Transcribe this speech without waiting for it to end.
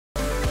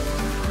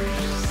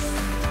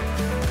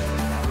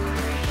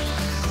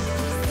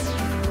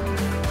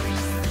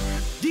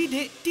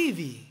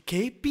EduwebTV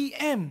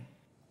KPM.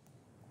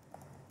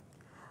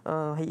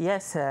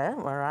 Yes, sir.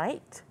 All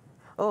right.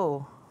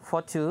 Oh,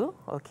 for two.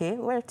 Okay,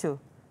 where to?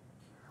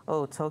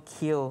 Oh,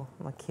 Tokyo.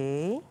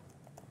 Okay.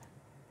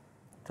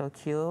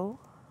 Tokyo,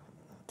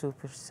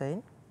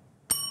 2%.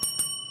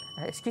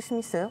 Excuse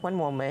me, sir. One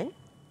moment.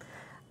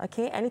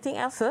 Okay, anything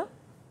else, sir?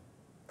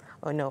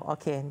 Oh, no.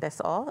 Okay,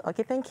 that's all.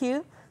 Okay, thank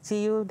you.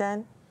 See you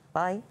then.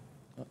 Bye.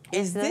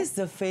 Is this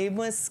the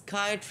famous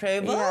Sky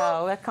Travel?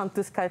 Yeah, welcome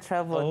to Sky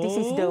Travel. This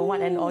is the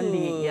one and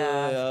only.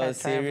 Yeah,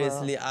 Sky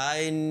seriously,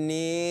 I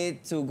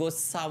need to go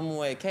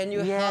somewhere. Can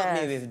you help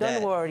me with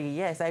that? Don't worry.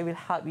 Yes, I will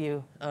help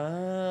you.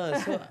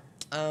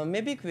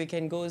 Maybe we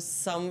can go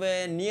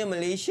somewhere near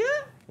Malaysia?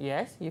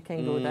 Yes, you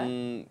can go there.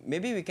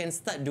 Maybe we can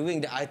start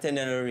doing the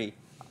itinerary.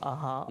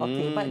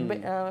 Okay,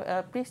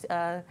 but please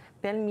tell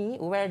me,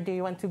 where do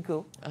you want to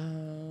go?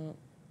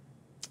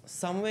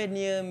 Somewhere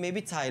near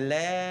maybe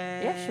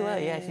Thailand. Yeah, sure.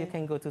 Yes, you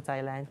can go to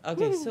Thailand.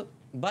 Okay,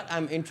 but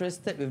I'm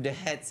interested with the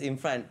hats in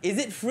front. Is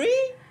it free?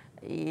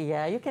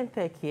 Yeah, you can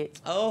take it.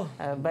 Oh,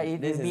 but it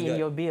will be in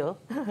your bill.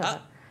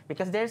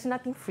 Because there's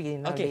nothing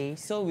free Okay, nowadays.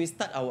 so we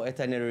start our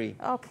itinerary.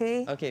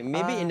 Okay. Okay,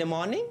 maybe in the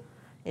morning?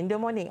 In the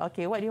morning.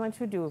 Okay, what do you want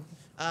to do?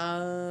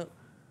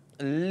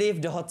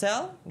 Leave the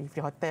hotel. Leave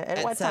the hotel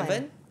at what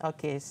 7? time?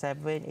 Okay,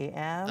 7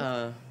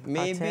 a.m.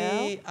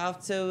 Maybe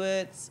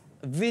afterwards,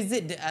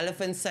 visit the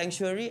elephant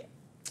sanctuary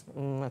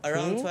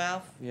around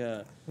 12.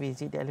 Yeah.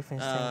 Visit the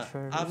elephant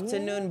sanctuary.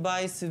 Afternoon,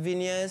 buy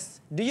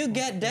souvenirs. Do you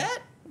get that?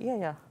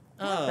 Yeah.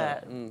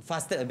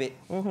 Faster a bit.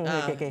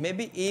 Okay.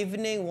 Maybe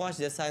evening, watch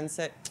the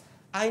sunset.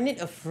 I need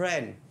a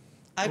friend.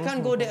 I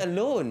can't go there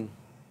alone.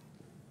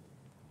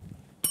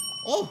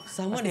 Oh,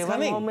 someone is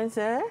coming. One moment,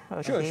 sir.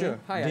 Okay. Sure.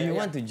 Hi. Do you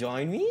want to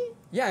join me?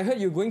 Yeah, I heard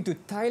you're going to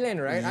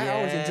Thailand, right? Yes.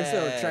 I was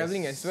interested in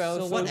traveling as well.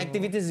 So what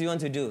activities do you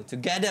want to do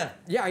together?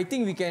 Yeah, I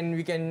think we can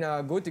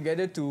go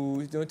together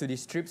to to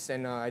these trips,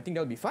 and I think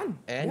that'll be fun.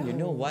 And you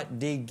know what?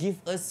 They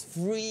give us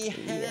free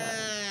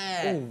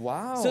hats. Oh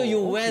wow! So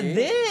you wear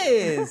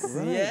this,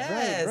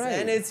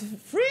 right. and it's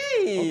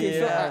free. Okay,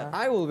 so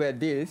I will wear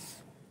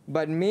this,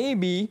 but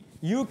maybe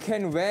you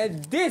can wear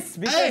this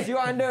because you're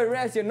under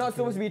arrest. You're not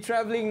supposed to be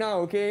traveling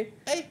now, okay?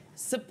 Hey,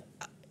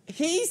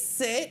 he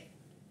said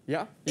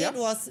it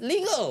was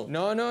legal.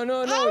 No.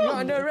 You're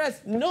under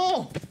arrest.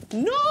 No.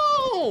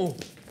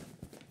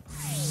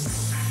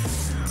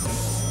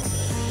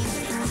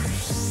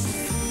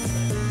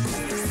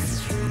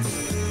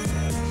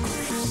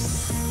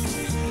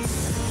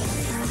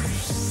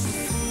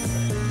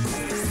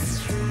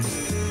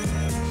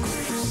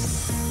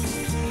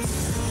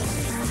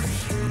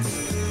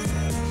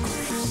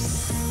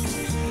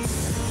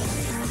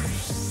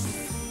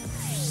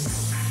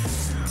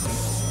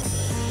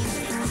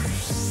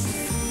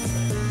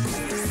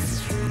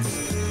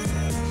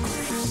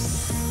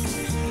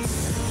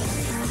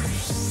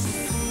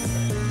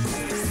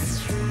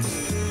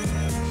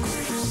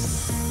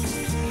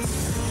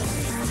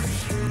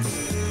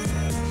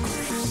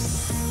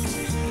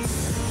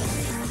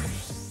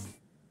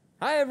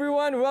 Hi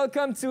everyone,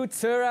 welcome to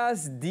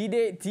Teras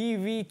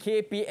DidikTV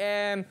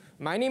KPM.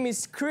 My name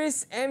is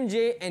Chris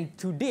MJ and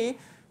today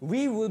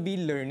we will be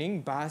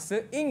learning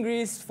Bahasa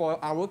Inggeris for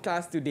our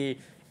class today.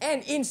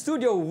 And in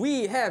studio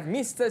we have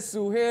Mr.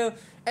 Suhail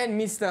and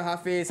Mr.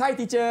 Hafiz. Hi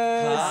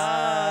teachers!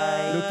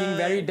 Hi! Looking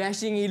very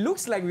dashing. It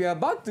looks like we are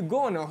about to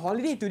go on a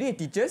holiday today,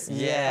 teachers.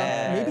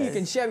 Yes. Maybe you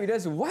can share with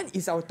us what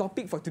is our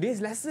topic for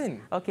today's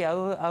lesson. Okay,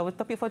 our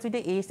topic for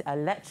today is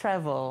let's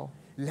travel.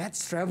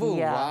 Let's travel.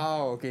 Yeah.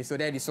 Wow. Okay, so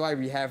that is why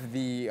we have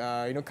the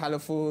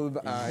colorful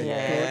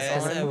Yes,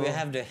 clothes on. we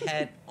have the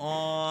hat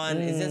on.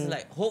 It's just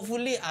like,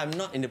 hopefully I'm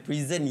not in the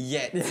prison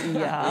yet.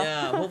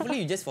 Yeah. Hopefully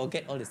you just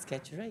forget all the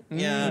sketch, right?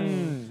 Yeah.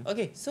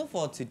 Okay, so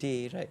for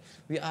today, right,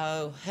 we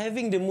are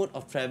having the mood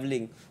of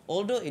traveling.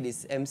 Although it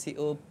is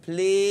MCO,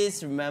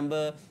 please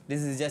remember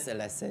this is just a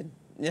lesson.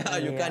 You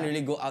can't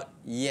really go out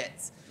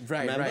yet.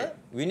 Remember,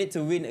 we need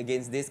to win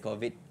against this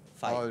COVID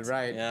fight. All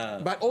right. Yeah.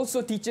 But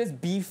also, teachers,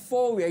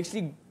 before we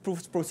actually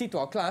proceed to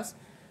our class,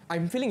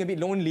 I'm feeling a bit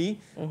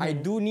lonely. I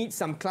do need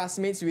some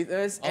classmates with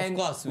us. Of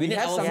course, we need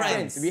have our some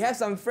friends. We have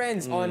some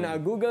friends on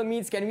Google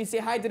Meets. Can we say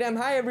hi to them?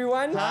 Hi,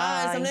 everyone.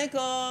 Hi,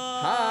 Assalamualaikum.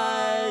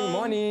 Hi, good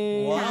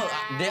morning. Wow,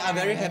 they are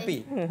very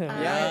happy.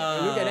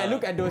 Yeah, look at that.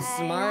 Look at those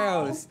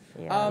smiles.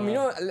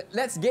 Yeah.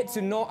 Let's get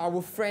to know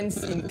our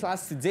friends in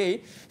class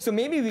today. So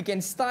maybe we can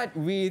start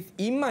with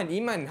Iman.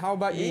 Iman, how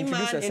about you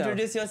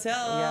Introduce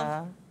yourself.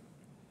 Yeah.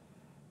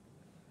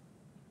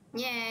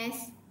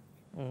 Yes.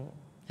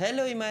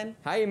 Hello, Iman.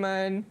 Hi,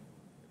 Iman.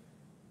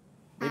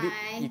 Maybe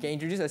Hi. you can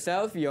introduce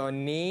yourself, your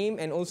name,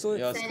 and also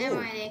your school.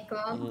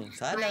 Assalamualaikum.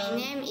 Salam. My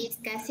name is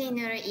Kasih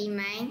Nurul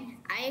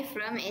Iman. I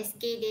from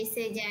SK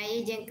Desa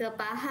Jaya Jengka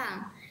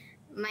Pahang.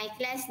 My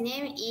class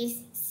name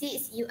is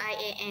 6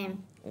 UIAM.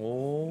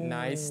 Oh.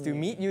 Nice to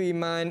meet you,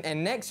 Iman.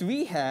 And next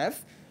we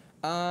have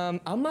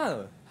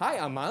Amal.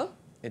 Hi, Amal.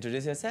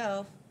 Introduce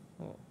yourself.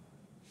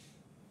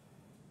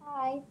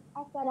 Hi,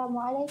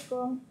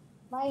 Assalamualaikum.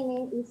 My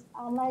name is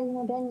Amal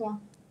Nudanya.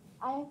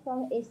 I am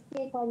from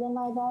SK Kuala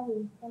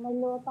Madawi,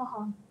 Temelur,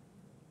 Pahang.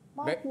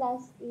 My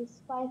class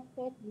is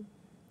 5:30.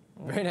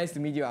 Very nice to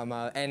meet you,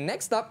 Amal. And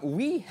next up,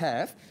 we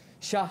have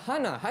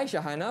Shahana. Hi,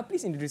 Shahana.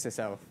 Please introduce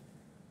yourself.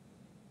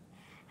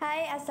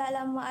 Hi,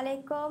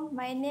 Assalamualaikum.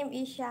 My name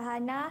is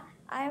Shahana.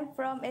 I'm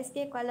from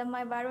SK Kuala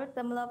Mai Baru,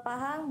 Temerloh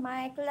Pahang.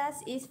 My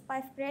class is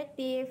 5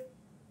 creative.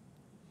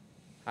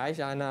 Hi,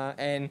 Shahana.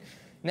 And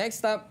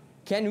next up,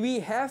 can we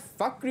have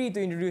Fakri to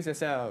introduce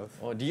yourself?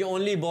 Oh, the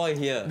only boy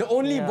here. The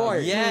only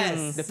boy.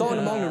 Yes. The thorn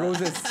among the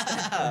roses.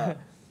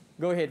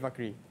 Go ahead,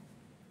 Fakri.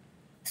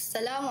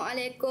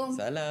 Assalamualaikum.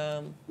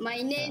 Salam.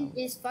 My name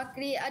is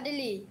Fakri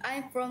Adeli.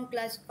 I'm from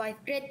class 5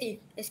 creative,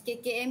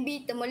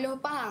 SKKMB Temerloh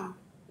Pahang.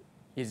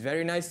 It's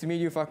very nice to meet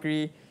you,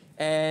 Fakri.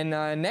 And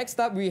next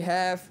up, we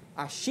have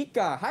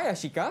Ashika. Hi,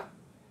 Ashika.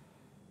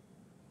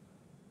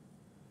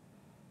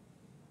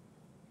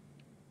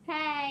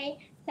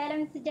 Hi,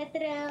 salam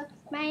sejahtera.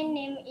 My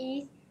name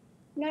is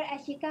Nur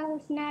Ashika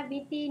Husna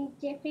binti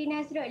Jeffrey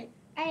Nazrul.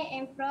 I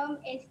am from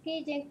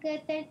SK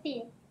Jengka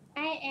 13.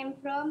 I am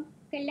from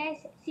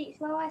kelas 6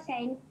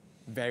 Wawasan.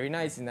 Very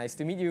nice. Nice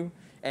to meet you.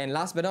 And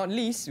last but not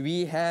least,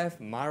 we have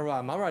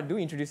Marwa. Marwa, do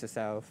introduce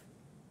yourself.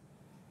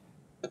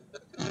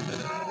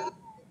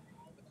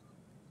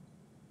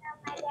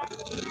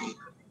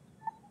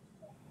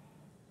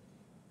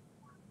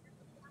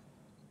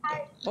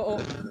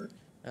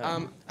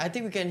 I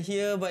think we can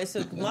hear, but it's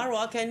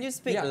Marwa, can you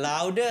speak Yeah.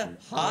 louder?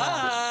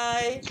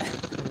 Hi.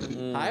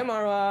 Hi,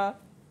 Marwa.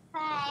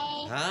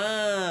 Hi.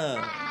 Ah.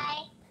 Hi.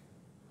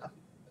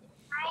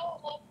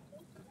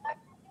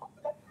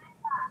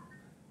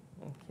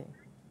 Okay.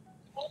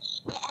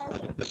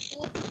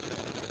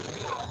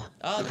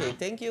 Okay,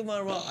 thank you,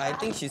 Marwa. I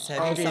think she's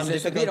having Okay, some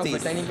there's a bit of a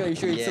difficulties. technical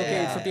issue. It's okay,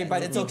 it's okay.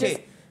 But it's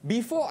okay.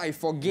 Before I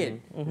forget,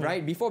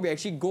 right, before we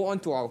actually go on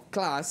to our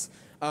class,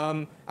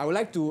 I would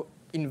like to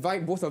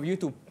invite both of you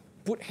to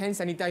put hand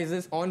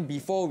sanitizers on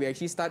before we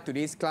actually start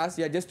today's class.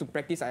 Yeah, just to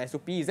practice our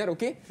SOP. Is that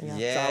okay? Yeah.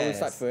 So I will Yes.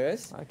 start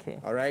first. Okay.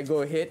 All right,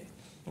 go ahead.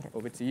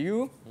 Over to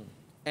you.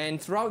 And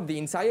throughout the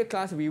entire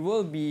class, we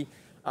will be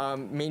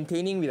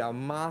maintaining with our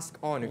mask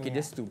on, okay,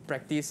 just to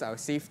practice our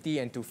safety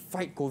and to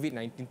fight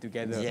COVID-19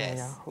 together.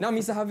 Yes. Now,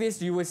 Mr.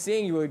 Hafiz, you were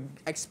saying you were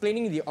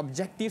explaining the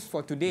objectives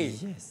for today.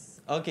 Yes.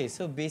 Okay,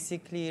 so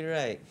basically,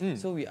 right.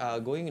 So we are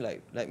going like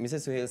Mr.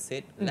 Suhail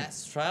said,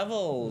 let's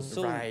travel.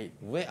 So Right.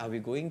 where are we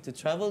going to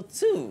travel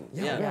to?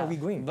 Yeah, where are we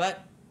going?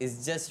 But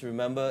it's just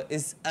remember,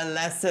 it's a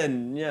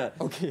lesson. Yeah.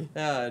 Okay.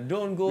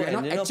 Don't go We're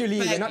and not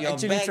actually- pack we're not your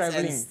actually bags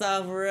traveling. and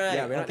stuff, right?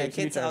 Yeah, we're not okay,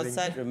 actually kids traveling.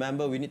 outside,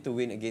 remember we need to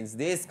win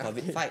against this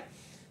COVID fight.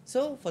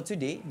 So for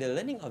today, the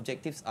learning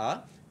objectives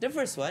are the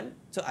first one,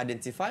 to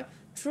identify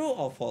true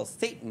or false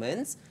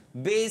statements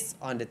based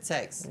on the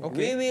text.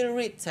 Okay. We will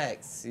read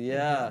text.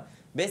 Yeah.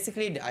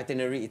 Basically the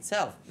itinerary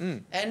itself.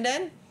 And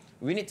then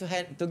we need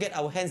to get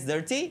our hands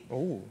dirty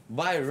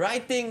by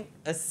writing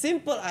a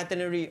simple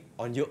itinerary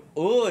on your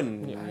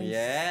own.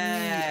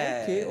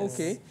 Yes.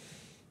 Okay.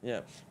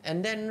 Yeah.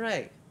 And then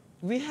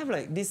we have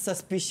like this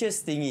suspicious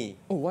thingy.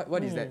 Oh,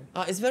 what is that?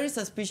 It's very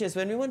suspicious.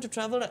 When we want to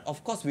travel,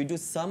 of course we do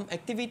some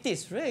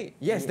activities, right?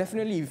 Yes,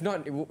 definitely. If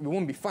not, it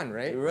won't be fun,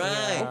 right?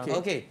 Right. Yeah.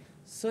 Okay.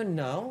 So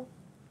now,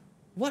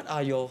 what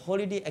are your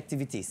holiday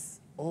activities?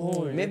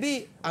 Oh,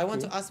 Maybe I want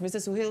to ask Mr.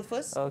 Suhail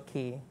first.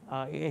 Okay.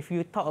 If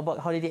you talk about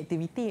holiday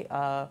activity,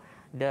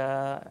 the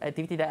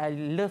activity that I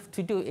love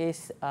to do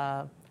is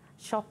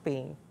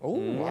shopping. Oh,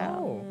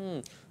 wow.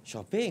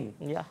 Shopping.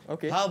 Yeah.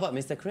 Okay. How about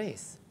Mr.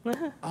 Chris?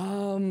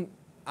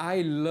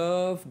 I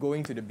love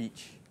going to the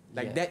beach.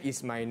 Like, Yeah. that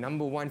is my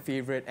number one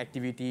favorite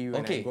activity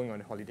when Okay. I'm going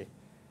on a holiday.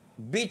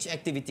 Beach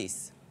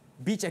activities.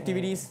 Beach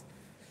activities,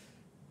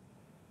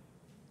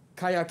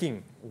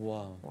 kayaking.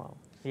 Wow. Wow.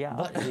 Yeah.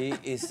 But it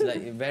is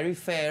like very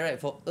fair, right?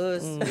 For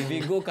us, if we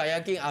go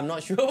kayaking, I'm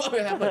not sure what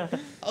will happen.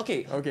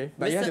 Okay. Okay,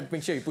 but you have to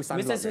make sure you put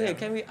sunblock. Mr. Suhail, yeah.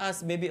 can we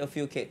ask maybe a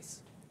few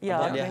kids yeah.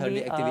 about their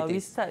holiday Maybe we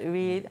activities? start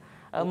with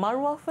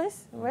Marwa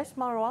first. Where's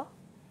Marwa?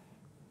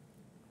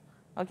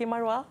 Okay,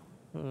 Marwa.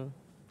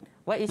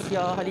 What is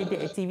your holiday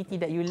activity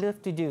that you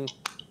love to do?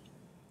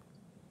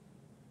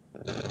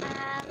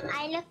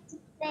 I love to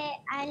play.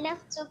 I love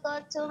to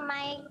go to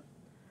my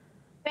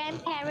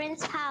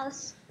grandparents'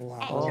 house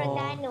at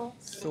Terengganu.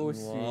 So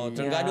Wow, sweet.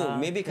 Terengganu. Yeah.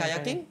 Maybe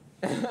kayaking?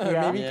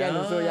 Maybe can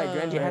also, yeah, You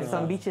have grandparents.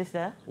 some beaches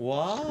there.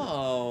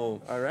 Wow.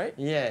 All right.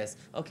 Yes.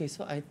 Okay,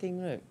 so I think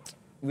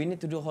we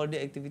need to do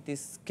holiday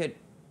activities. Can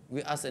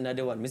we ask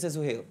another one? Mr.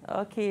 Suhail.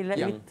 Okay, let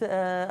me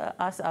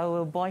ask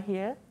our boy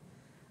here.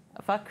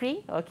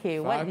 Fakri,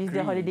 okay, what is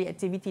the Fakri. holiday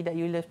activity that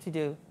you love to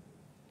do?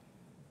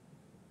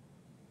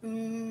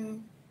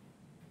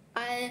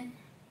 I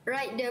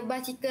ride the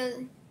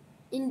bicycle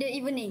in the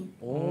evening.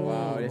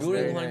 Wow, that's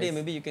During very holiday, nice.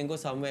 maybe you can go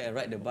somewhere and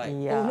ride the bike.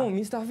 Yeah. Oh no,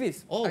 Mr.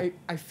 Hafiz. Oh.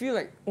 I feel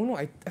like,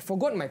 I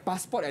forgot my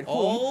passport at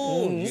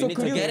Oh, home. you need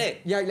could to get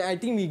it. Yeah, I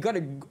think we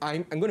gotta.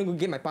 I'm gonna go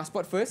get my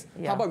passport first.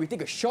 Yeah. How about we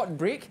take a short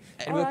break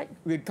and Alright.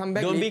 we'll come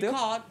back Don't later. be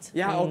caught.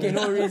 Yeah, okay,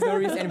 no worries, no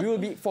worries. And we will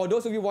be, for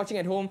those of you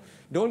watching at home,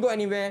 don't go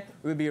anywhere.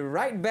 We'll be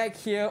right back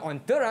here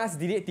on Teras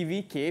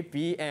DidikTV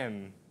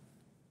KPM.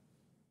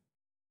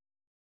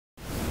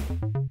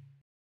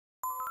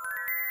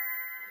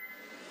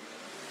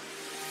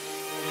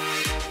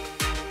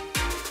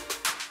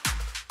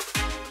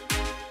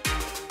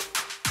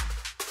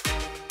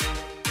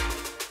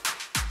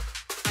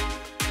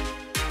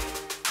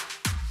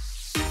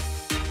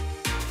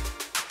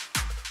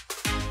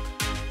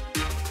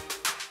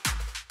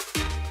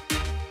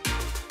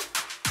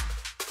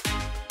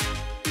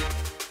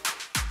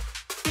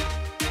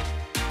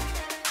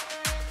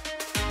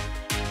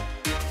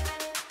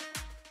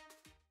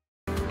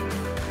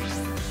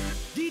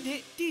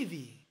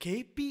 EduwebTV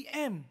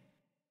KPM.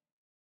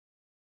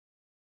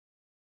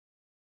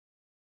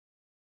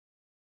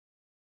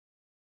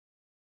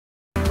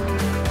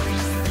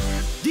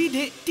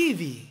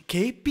 DidikTV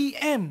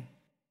KPM.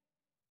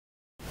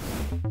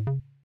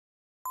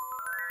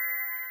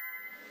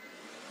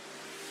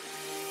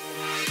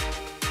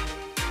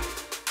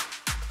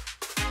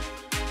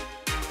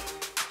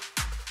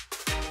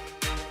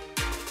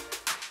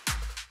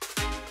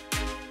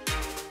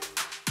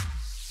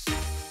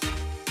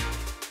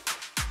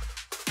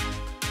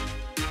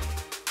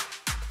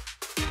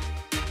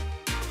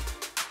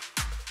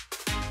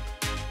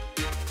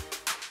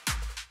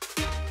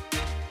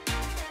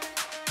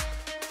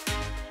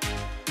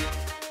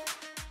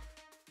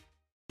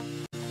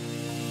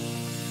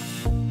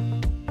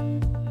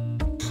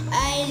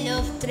 I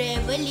love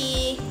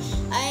travelling.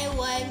 I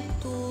want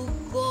to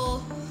go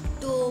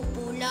to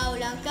Pulau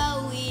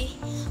Langkawi.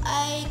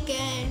 I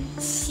can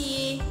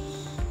see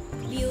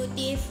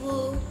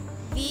beautiful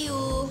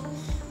view.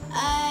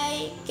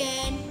 I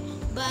can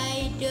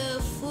buy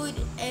the food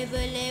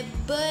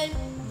available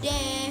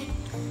there.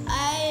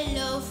 I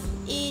love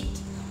it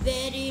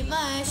very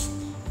much.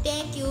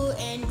 Thank you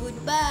and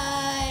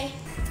goodbye.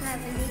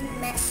 Traveling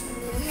makes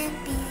me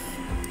happy.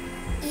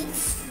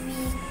 If we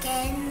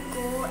can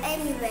go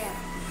anywhere,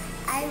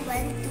 I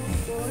want to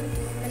go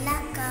to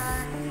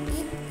Melaka.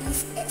 It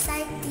is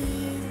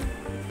exciting.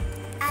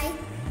 I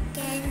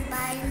can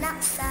buy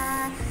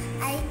laksa.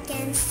 I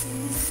can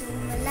see Zoo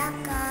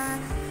Melaka.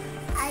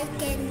 I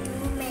can do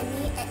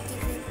many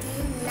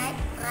activities like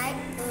ride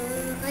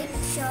a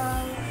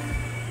rickshaw.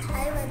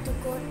 I want to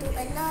go to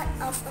a lot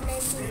of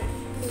amazing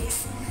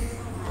places.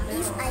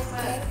 If I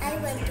can, I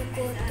want to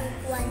go to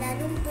Kuala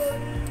Lumpur.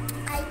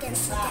 I can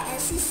see the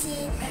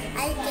LCC.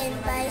 I can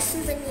buy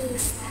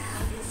souvenirs.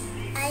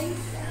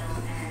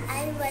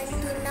 I want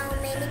to know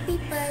many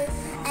people.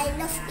 I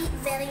love it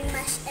very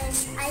much and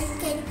I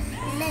can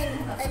learn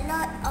a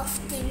lot of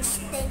things.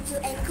 Thank you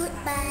and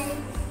goodbye.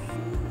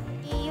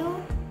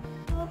 You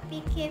to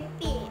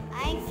PKP.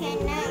 I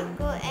cannot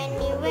go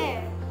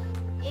anywhere.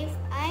 If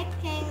I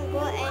can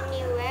go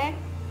anywhere,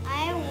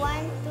 I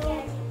want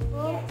to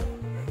go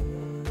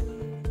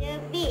the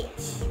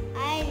beach.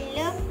 I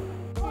love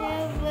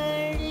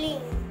traveling.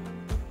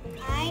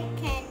 I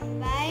can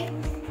buy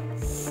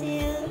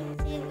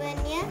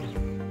souvenir.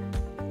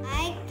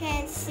 I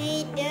can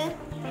see the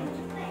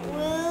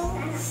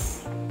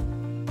waves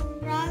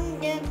from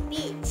the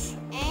beach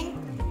and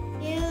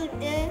feel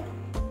the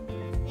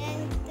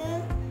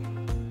gentle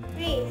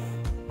breeze.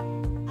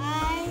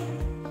 I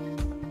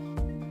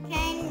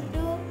can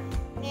do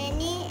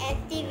many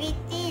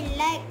activities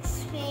like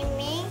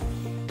swimming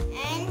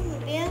and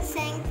build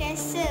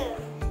sandcastle.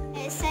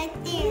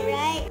 Exciting,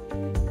 right?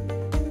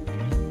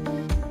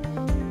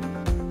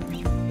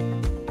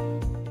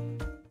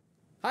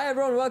 Hi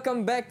everyone,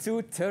 welcome back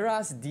to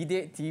Teras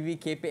DidikTV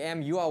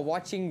KPM. You are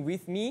watching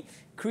with me,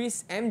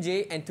 Chris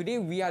MJ, and today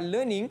we are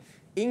learning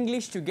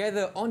English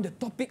together on the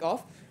topic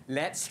of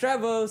Let's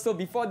Travel. So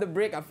before the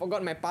break, I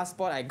forgot my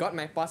passport. I got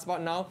my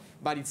passport now,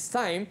 but it's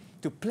time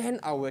to plan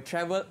our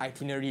travel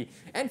itinerary.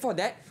 And for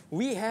that,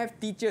 we have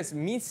teachers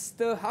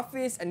Mr.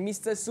 Hafiz and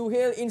Mr.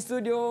 Suhail in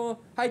studio.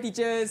 Hi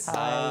teachers.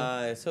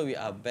 Hi. So we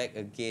are back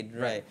again,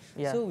 right?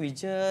 Yeah. So we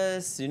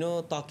just,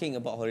 talking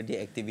about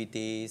holiday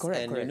activities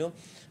Correct, and,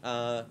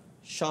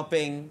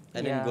 shopping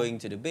and then Yeah. going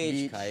to the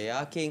beach,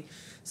 kayaking.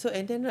 So,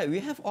 and then, right,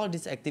 we have all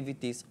these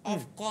activities.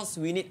 Of course,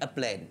 we need a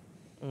plan.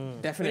 We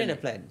need Definitely.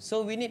 a plan. So,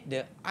 we need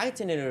the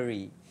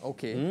itinerary.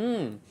 Okay.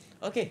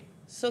 Okay.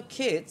 So,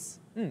 kids,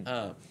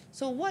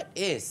 so what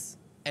is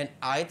an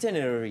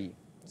itinerary?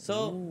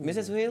 So,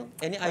 Mrs. Will,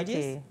 any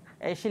ideas?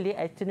 Okay. Actually,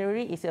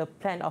 itinerary is a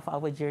plan of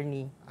our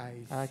journey.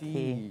 I Okay.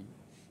 see.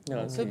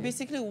 No. So,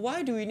 basically, why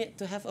do we need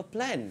to have a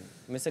plan,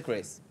 Mr.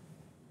 Chris?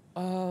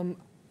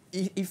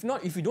 If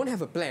we don't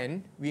have a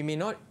plan, we may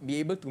not be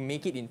able to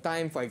make it in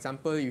time. For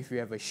example, if we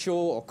have a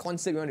show or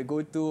concert we want to go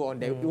to, or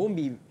there it won't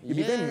be, it'll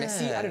be very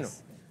messy. I don't know.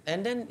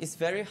 And then it's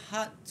very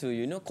hard to,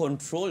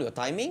 control your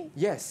timing.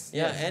 Yes.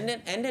 Yeah, yes. and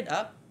then ended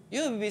up,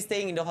 you'll be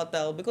staying in the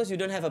hotel because you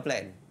don't have a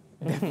plan.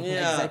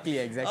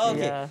 Exactly.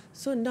 Okay, Yeah.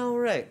 so now,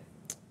 right,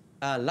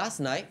 last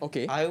night,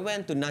 Okay. I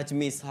went to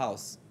Najmi's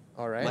house,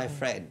 All right. my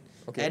friend.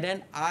 Okay. And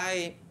then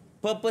I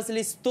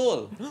purposely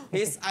stole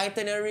his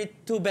itinerary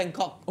to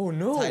Bangkok, Oh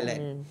no.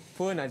 Thailand.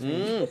 Poor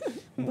Najmi.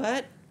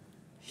 But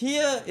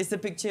here is the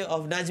picture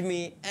of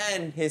Najmi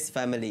and his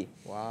family.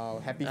 Wow,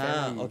 happy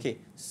family.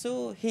 Okay,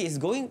 so he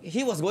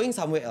was going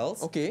somewhere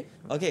else. Okay.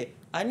 Okay,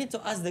 I need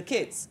to ask the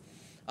kids.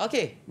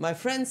 Okay, my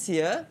friends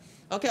here.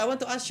 Okay, I want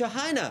to ask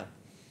Shahana.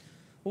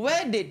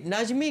 Where did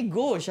Najmi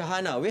go,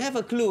 Shahana? We have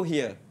a clue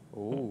here.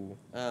 Oh.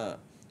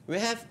 We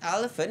have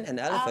elephant, an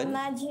elephant.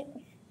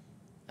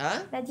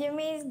 Huh?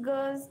 Najmi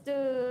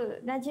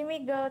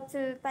go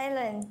to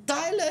Thailand.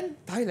 Thailand.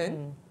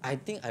 Thailand? I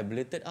think I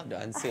blurted out the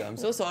answer. I'm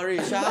so sorry.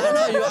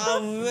 Shahana, you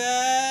are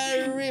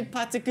very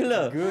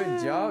particular.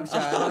 Good job,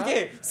 Shahana.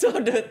 Okay, so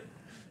the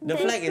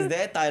flag is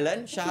there,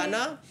 Thailand.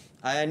 Shahana,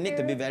 I need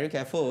to be very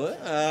careful.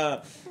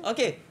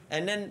 Okay,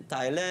 and then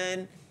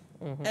Thailand.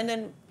 And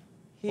then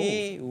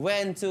he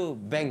went to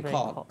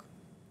Bangkok.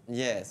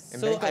 Yes.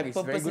 And so Bangkok I is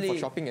very good for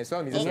shopping as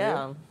well, Mrs.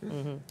 Yeah.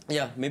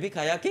 Yeah, maybe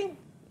kayaking.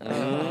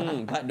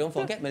 But don't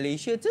forget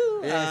Malaysia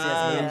too. Yes,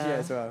 Malaysia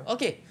as well.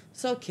 Okay,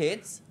 so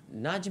kids,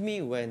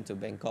 Najmi went to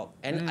Bangkok,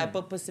 and I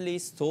purposely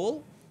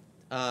stole,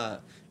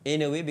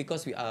 in a way,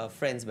 because we are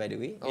friends, by the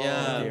way. Oh,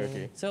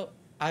 okay. So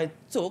I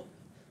took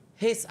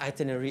his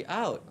itinerary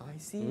out. I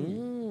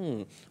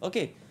see.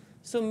 Okay,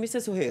 so Mr.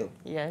 Suhail.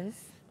 Yes.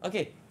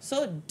 Okay,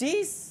 so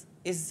this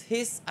is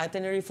his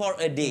itinerary for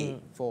a day.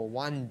 For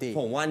 1 day.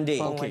 For 1 day.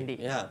 For okay. 1 day.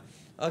 Yeah.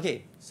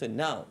 Okay, so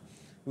now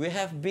we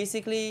have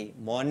basically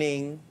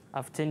morning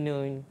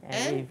Afternoon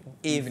and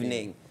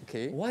evening.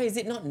 Okay. Why is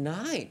it not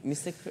night,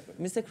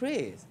 Mr.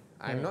 Chris?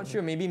 I'm not sure.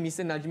 Maybe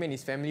Mr. Najmi and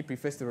his family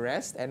prefers to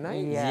rest at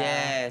night. Yeah.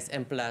 Yes,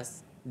 and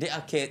plus they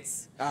are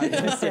kids.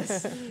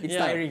 Yes. It's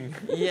tiring.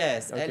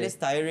 Yes, at Okay. least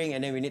tiring,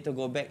 and then we need to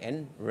go back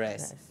and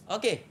rest. Yes.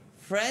 Okay,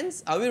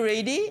 friends, are we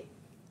ready?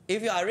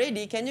 If you are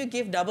ready, can you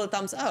give double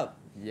thumbs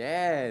up?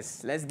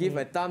 Yes. Let's give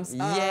a thumbs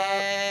up.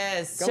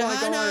 Yes. Come on.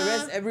 Shahana.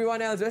 Where's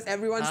everyone else? Where's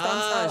everyone's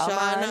thumbs up?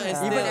 Shahana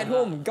is Even still- at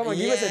home. Come on,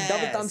 give us a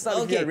double Yes. thumbs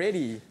up if you're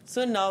ready.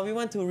 So now we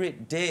want to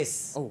read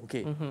this Oh,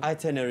 okay.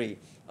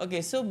 itinerary.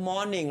 Okay, so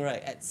morning,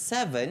 right, at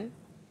 7.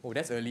 Oh,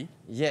 that's early.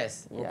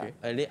 Yes. Okay.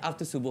 Early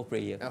after subuh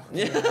prayer. Oh.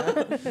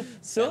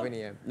 So 7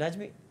 a.m.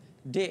 Najmi,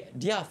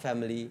 their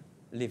family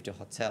leave the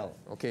hotel.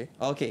 Okay.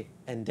 Okay,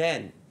 and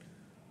then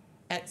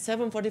at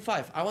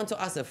 7:45, I want to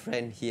ask a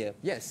friend here.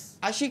 Yes.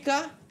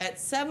 Ashika, at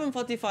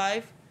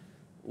 7:45,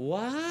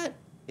 what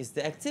is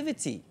the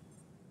activity?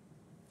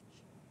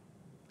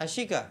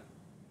 Ashika,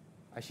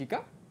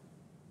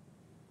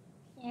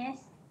 Yes.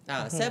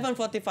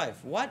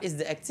 7:45, what is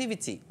the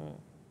activity?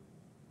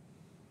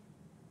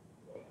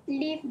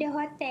 Leave the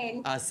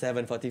hotel.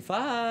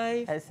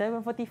 7:45. At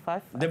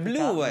 7:45. The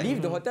blue one. Leave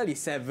the hotel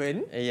is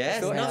 7. Yes,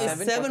 So now at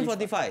it's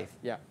 7:45.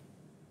 Yeah.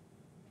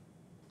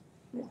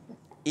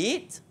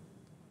 Eat?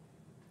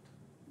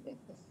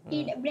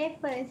 Eat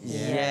breakfast.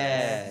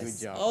 Yes. Good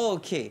job.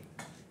 Okay.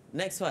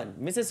 Next one.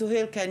 Mr.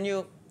 Suhail, can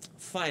you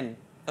find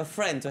a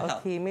friend to help?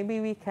 Okay, maybe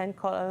we can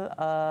call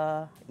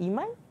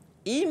Iman.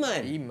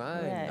 Iman.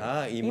 Iman.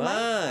 Yeah.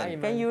 Iman.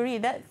 Can you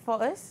read that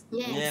for us?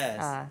 Yes.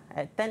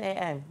 At 10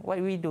 a.m.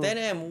 What we do? 10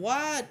 a.m.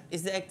 What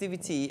is the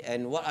activity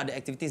and what are the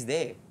activities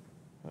there?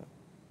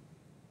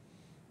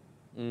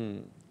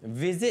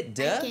 Visit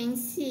the... I can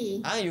see.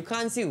 You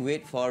can't see.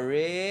 Wait for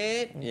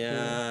it.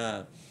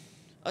 Yeah.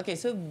 Okay,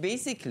 so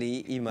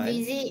basically, Iman...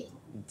 Visit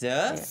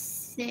the...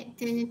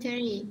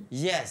 sanitary.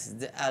 Yes,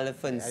 the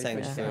elephant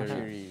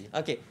sanctuary.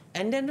 Okay,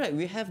 and then right,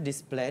 we have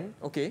this plan.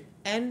 Okay.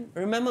 And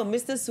remember,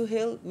 Mr.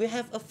 Suhail, we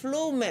have a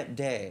flow map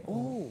there.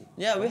 Oh.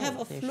 Yeah, we have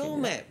a flow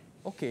map.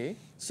 Okay.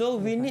 So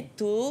we need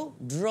to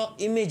draw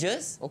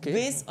images Okay.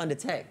 based on the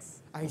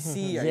text. I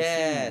see.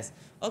 Yes.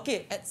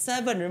 Okay, at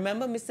 7,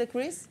 remember, Mr.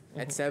 Chris?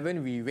 At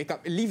 7, we wake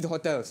up. Leave the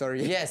hotel.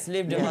 Sorry. Yes,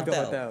 leave the Leave the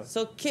hotel. hotel.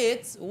 So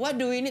kids, what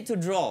do we need to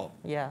draw?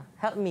 Yeah,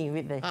 help me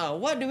with this.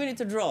 What do we need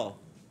to draw?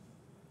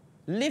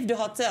 Leave the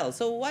hotel.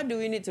 So what do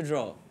we need to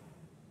draw?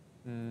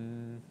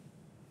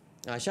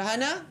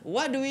 Shahana,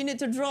 what do we need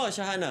to draw,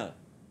 Shahana?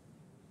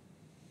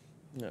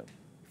 No.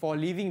 For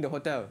leaving the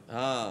hotel.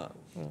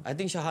 I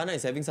think Shahana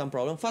is having some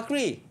problem.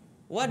 Fakri,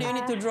 what do you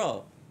need to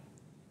draw?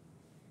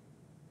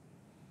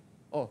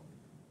 Oh,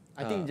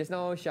 I think just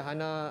now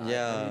Shahana.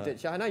 Yeah.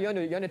 unmuted. Shahana, you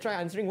want to try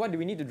answering? What do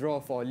we need to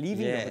draw for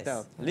leaving the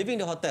hotel? Leaving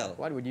the hotel.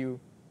 What would you?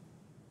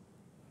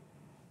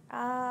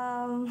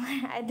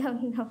 I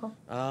don't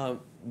know.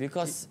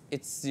 Because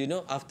it's,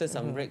 after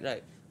some break,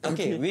 right?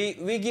 Okay,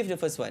 we give the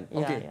first one. Yeah,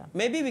 Okay. yeah.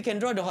 Maybe we can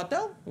draw the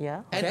hotel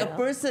Yeah. and a hotel.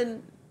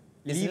 person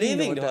is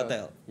leaving the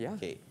hotel. Yeah.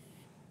 Okay.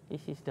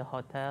 This is the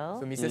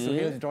hotel. So Mr.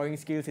 Suhail's drawing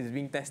skills is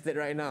being tested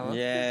right now. Huh?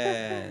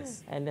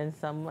 Yes. And then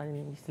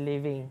someone is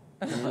leaving.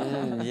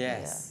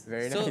 Yes.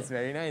 Very So, nice.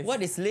 Very nice.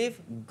 What is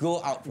leave? Go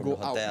out from Go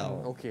the out.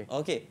 hotel. Okay.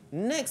 Okay.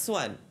 Next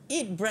one.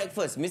 Eat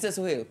breakfast. Mr.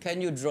 Suhail, can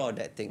you draw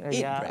that thing?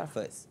 Eat Yeah.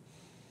 breakfast.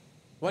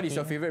 What is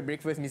your favorite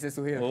breakfast, Mr.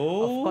 Suhail?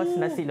 Of course,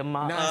 nasi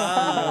lemak.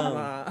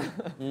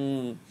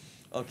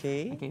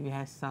 Okay. Okay, we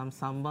have some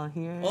sambal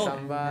here. Oh.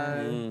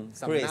 Sambal,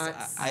 some Chris,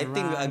 nuts. I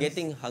think we are rice.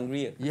 getting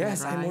hungrier.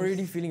 Yes, I'm rice.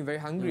 already feeling very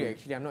hungry.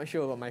 Actually, I'm not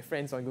sure about my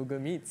friends on Google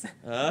Meets.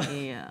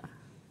 Yeah.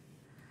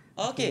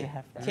 Okay. we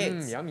have that.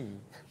 Kids, Yummy.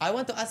 I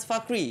want to ask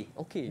Fakri.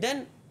 Okay.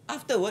 Then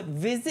afterward,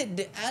 visit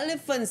the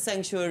elephant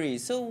sanctuary.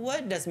 So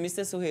what does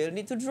Mr. Suhail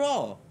need to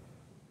draw?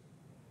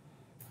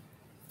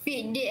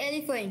 Feed the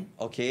elephant.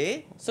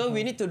 Okay. So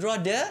we need to draw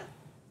the...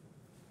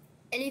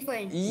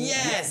 Elephant.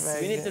 Yes,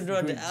 we need to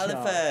draw the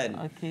elephant.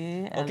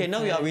 Okay. Okay,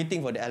 now we are elephant.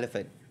 waiting for the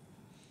elephant.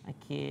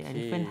 Okay,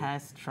 elephant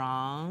has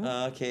trunk.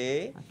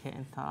 Okay. Okay,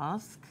 and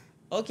tusk.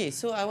 Okay,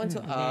 so I want to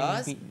Very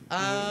ask... big,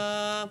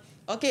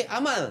 okay,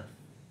 Amal.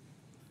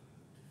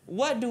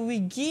 What do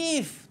we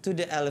give to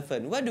the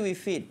elephant? What do we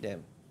feed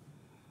them?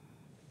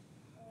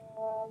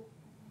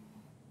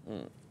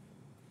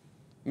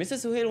 Mr.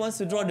 Suhail wants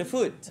to draw the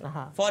food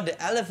for the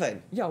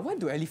elephant. Yeah, what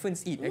do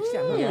elephants eat? Actually,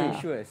 I'm not very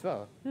sure as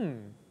well.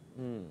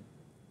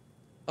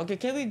 Okay,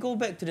 can we go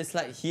back to the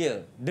slide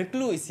here? The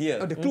clue is here.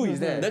 Oh, the clue is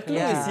there. The clue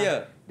is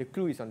here. The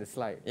clue is on the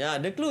slide. Yeah,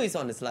 the clue is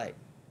on the slide.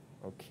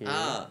 Okay.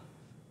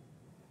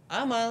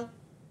 Amal,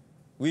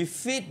 we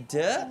feed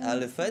the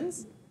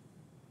elephants.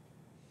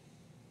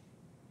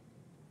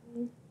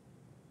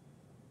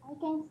 I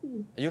can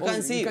see. You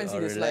can't see. You can't see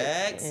the slide.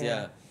 Relax.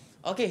 Yeah.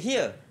 Okay,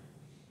 here.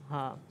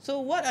 So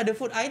what are the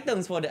food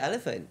items for the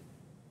elephant?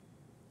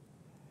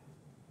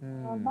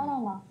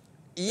 Banana.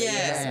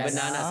 Yes,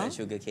 bananas and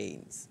sugar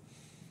canes.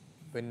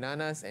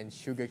 Bananas and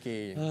sugar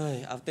cane.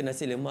 After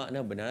nasi lemak,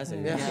 now bananas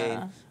and sugar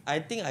cane. I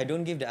think I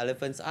don't give the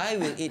elephants. I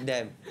will eat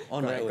them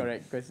on my own.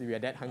 Correct, because we are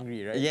that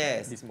hungry, right?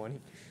 Yes. This morning.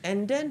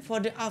 And then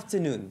for the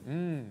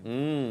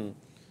afternoon.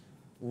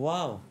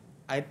 Wow.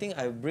 I think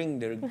I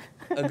bring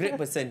a great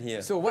person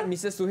here. So what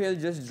Mr. Suhail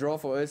just draw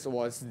for us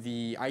was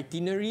the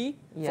itinerary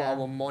for our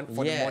the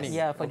morning.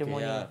 Yeah, for the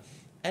morning. Yeah.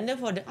 And then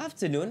for the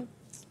afternoon,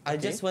 I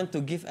just want to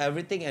give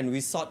everything and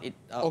we sort it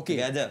out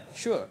together.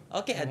 Sure.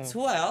 Okay, at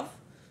 12,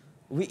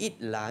 we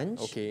eat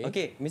lunch.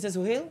 Okay, Mr.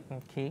 Suhail.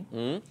 Okay.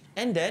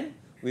 And then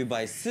we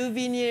buy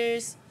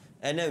souvenirs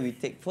and then we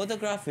take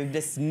photograph with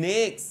the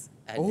snakes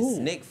at the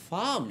snake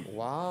farm.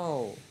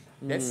 Wow.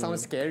 That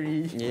sounds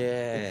scary.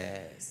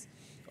 Yes.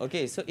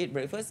 Okay, so eat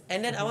breakfast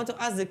and then I want to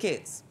ask the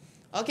kids.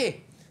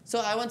 Okay, so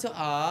I want to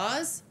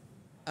ask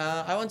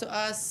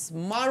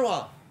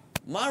Marwa.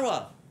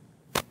 Marwa.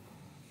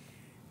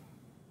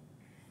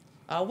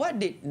 What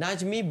did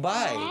Najmi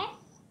buy?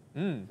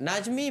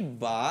 Najmi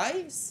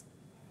buys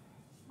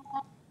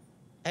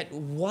at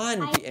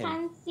 1 p.m. I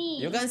can't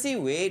see. You can't see?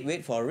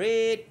 Wait for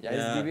it.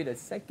 Just give it a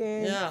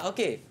second. Yeah,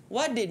 okay.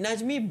 What did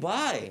Najmi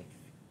buy?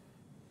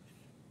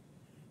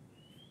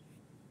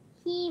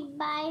 He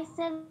buys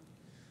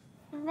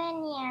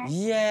souvenirs.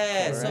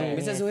 Yes. So,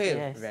 Correct. Mr. Suhail,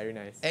 Yes. Very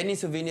nice. any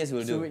souvenirs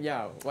will do. So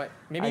yeah, what?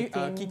 Maybe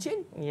a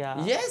keychain?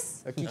 Yeah.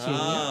 Yes. A keychain.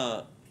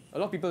 A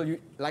lot of people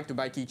like to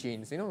buy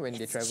keychains, you know, when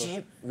they travel.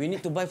 Cheap. We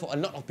need to buy for a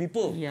lot of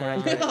people. Yeah.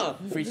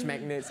 Fridge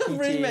magnets, keychains.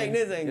 Fridge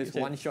magnets and just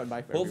keychain. one shot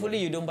buy for Hopefully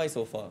you don't buy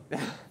so far.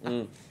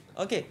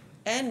 Okay.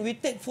 And we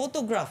take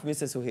photograph,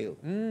 Mr. Suhail.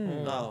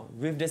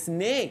 With the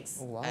snakes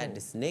at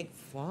the snake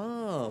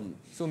farm.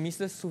 So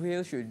Mr.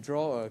 Suhail should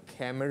draw a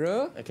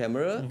camera. A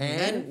camera.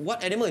 And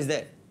what animal is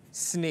that?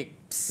 Snake.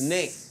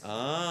 Snake.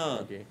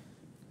 Okay.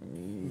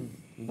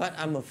 But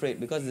I'm afraid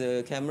because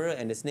the camera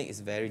and the snake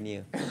is very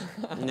near.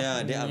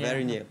 Yeah, they are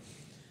very near.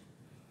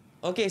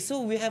 Okay,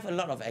 so we have a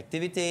lot of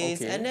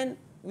activities and then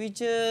we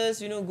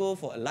just, go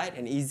for a light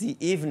and easy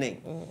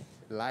evening.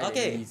 Light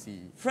and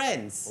easy.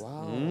 Friends.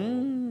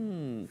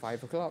 Wow.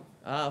 5 o'clock.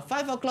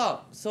 5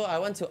 o'clock. So I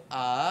want to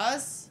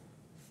ask,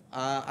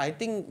 I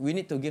think we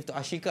need to give to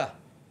Ashika.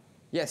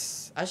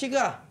 Yes.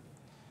 Ashika,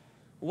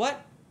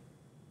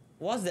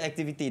 what's the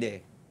activity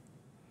there?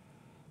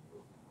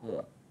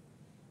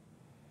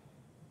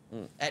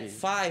 At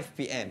 5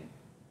 p.m.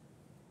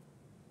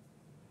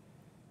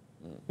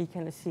 He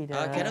cannot see the...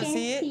 Cannot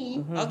see it?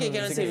 Okay,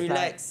 cannot see.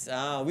 Relax.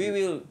 We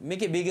will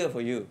make it bigger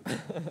for you.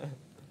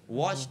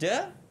 Watch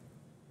the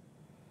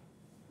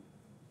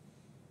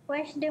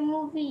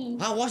movie.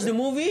 Watch the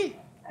movie?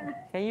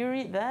 Can you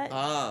read that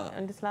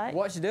on the slide?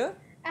 Watch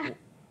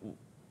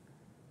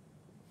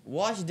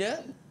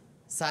the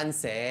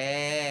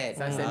sunset.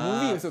 Sunset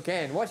movie also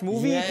can. Watch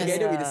movie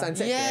together with the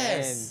sunset.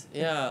 Yes.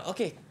 Yeah.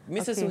 Okay,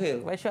 Mr.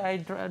 Suhail. Where should I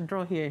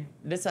draw here?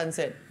 The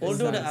sunset.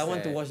 Although that I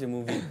want to watch the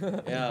movie.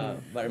 Yeah.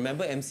 But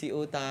remember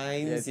MCO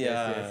times.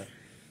 Yes.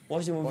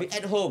 Watch the movie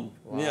at home.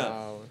 Wow.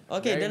 Yeah.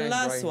 Okay, Very the nice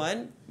last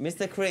drawing. one,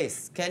 Mr.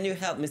 Chris. Can you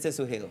help Mr.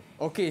 Suhail?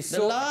 Okay, The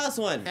so last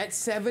one. at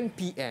 7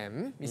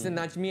 p.m., Mr.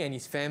 Najmi and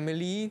his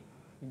family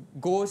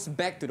goes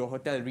back to the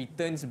hotel,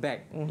 returns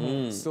back.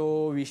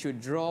 So we should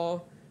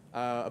draw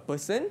a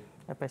person.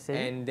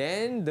 And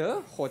then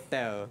the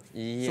hotel.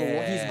 Yes. So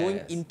he's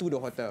going into the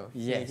hotel.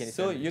 Yes.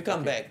 So you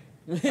come back.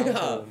 Come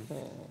home.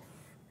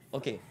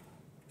 Okay.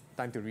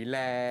 Time to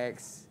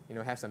relax,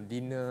 have some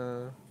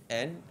dinner.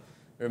 And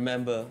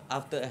remember,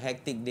 after a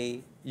hectic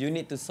day, you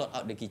need to sort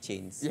out the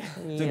keychains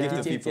to give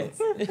to people.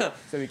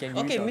 So we can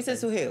use Okay, our Mr.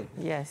 time. Suhail.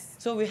 Yes.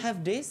 So we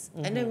have this,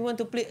 and then we want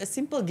to play a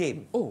simple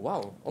game. Oh,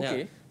 wow.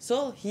 Okay. Yeah.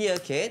 So here,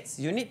 kids,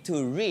 you need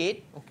to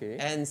read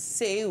and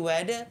say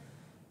whether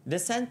the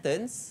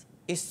sentence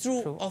is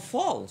true or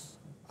false.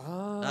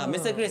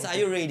 Mr. Chris, are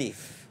you ready?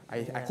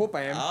 I hope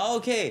I am.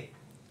 Okay.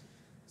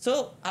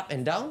 So up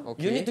and down,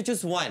 you need to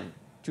choose one.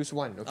 Choose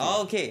one,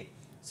 okay. Okay.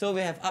 So we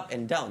have up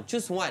and down.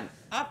 Choose one.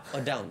 Up or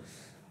down?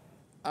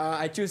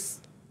 I choose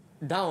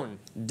down.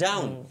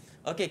 Down.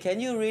 Okay, can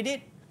you read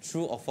it?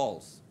 True or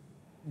false?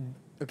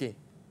 Okay.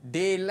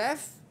 They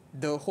left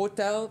the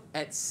hotel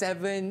at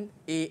 7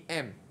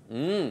 a.m.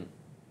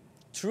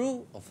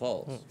 True or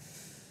false?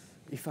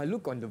 If I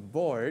look on the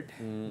board,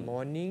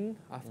 morning,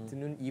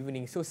 afternoon,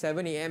 evening. So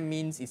 7 a.m.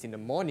 means it's in the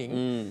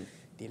morning.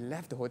 They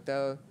left the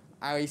hotel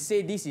I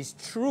say this is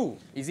true.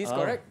 Is this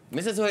correct?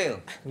 Mr. Suhail.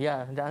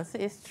 Yeah, the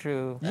answer is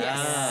true.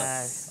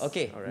 Yes.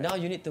 Okay, now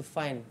you need to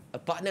find a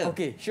partner.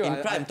 Okay, sure. In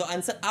crime to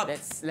answer up.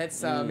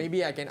 Let's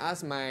maybe I can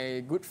ask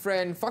my good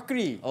friend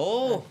Fakri.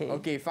 Oh.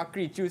 Okay,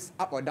 Fakri, choose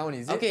up or down,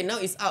 is it? Okay,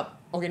 now it's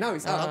up. Okay, now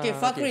it's up. Okay,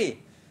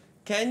 Fakri,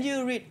 can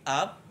you read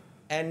up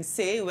and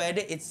say whether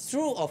it's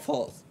true or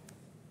false?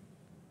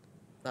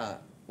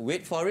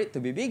 Wait for it to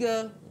be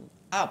bigger.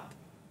 Up.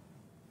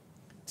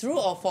 True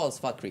or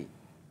false, Fakri?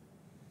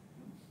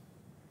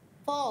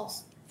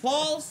 False.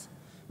 False.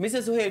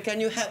 Mr. Suhail, can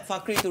you help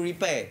Fakri to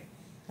repair?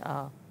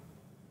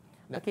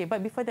 Okay,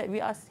 but before that, we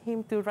ask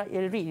him to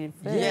read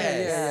first.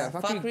 Yes.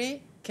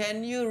 Fakri,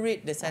 can you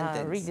read the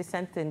sentence? Read the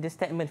sentence, the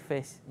statement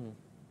first.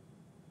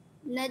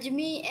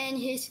 Najmi and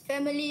his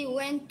family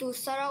went to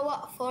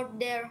Sarawak for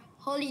their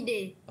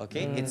holiday.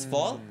 Okay, it's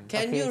false.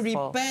 Can you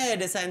repair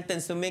the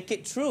sentence to make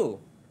it true?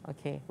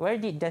 Okay, where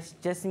did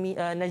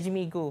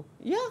Najmi go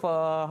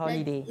for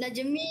holiday?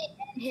 Najmi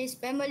and his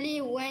family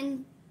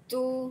went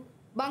to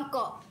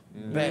Bangkok.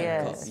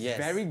 Bangkok, yes.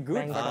 Very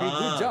good, Fakri.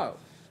 Good job.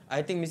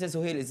 I think Mr.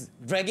 Suhail is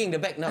dragging the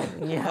back now.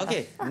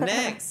 Okay,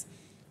 next.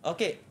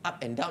 Okay,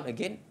 up and down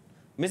again.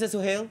 Mr.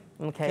 Suhail,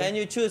 can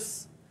you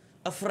choose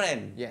a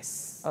friend?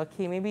 Yes.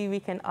 Okay, maybe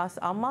we can ask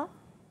Amal.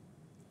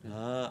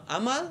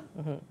 Amal?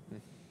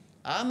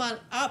 Amal,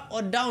 up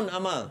or down,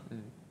 Amal?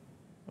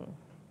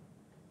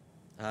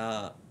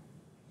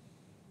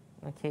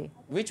 Okay.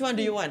 Which one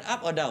do you want,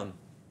 up or down?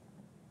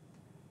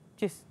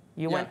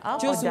 You want up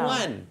Choose or down?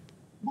 one.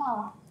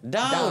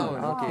 Down.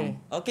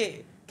 Down.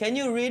 Okay. Can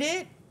you read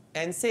it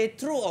and say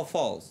true or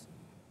false?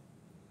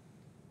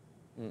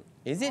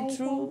 Is it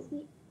true?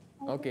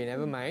 Okay,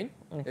 never mind.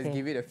 Let's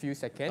give it a few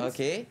seconds.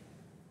 Okay.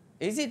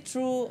 Is it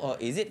true or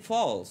is it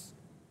false?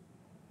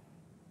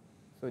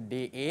 So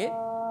day 8.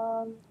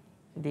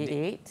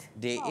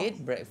 Day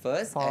 8,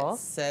 breakfast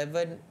false. at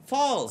 7.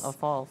 False.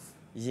 False.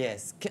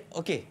 Yes.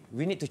 Okay,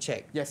 we need to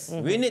check. Yes.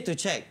 We need to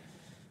check.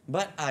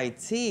 But I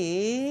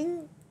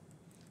think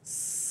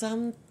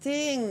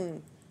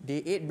something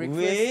Day 8 breakfast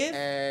with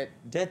at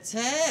the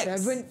text.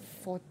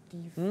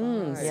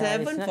 7:45.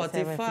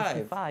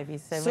 7:45.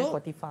 It's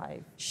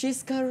 7:45.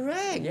 She's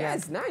correct.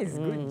 Yes, nice.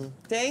 Good.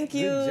 Thank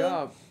you. Good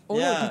job. Oh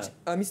Yeah.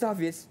 no, Mr.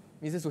 Hafiz,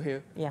 Mr.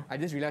 Suhail. Yeah. I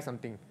just realized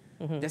something.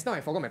 Just now I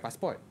forgot my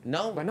passport.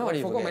 Now, But now what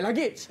I do you forgot my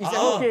forget? luggage. It's at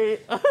Oh. home.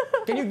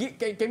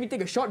 Okay. Can we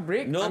take a short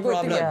break? No I'm going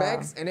to take my problem.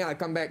 bags and then I'll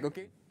come back,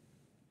 okay?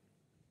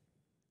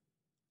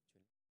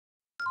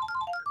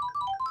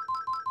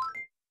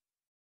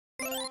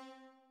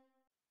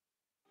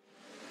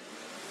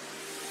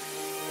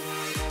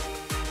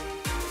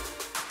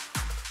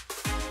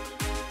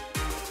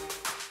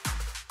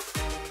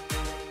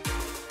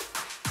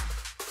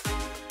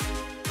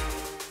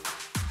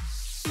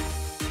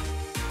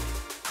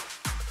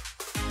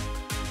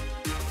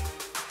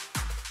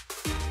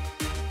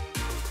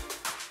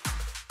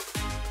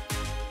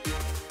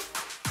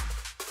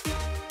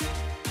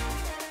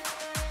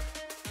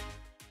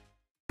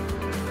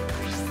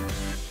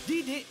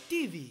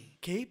 DidikTV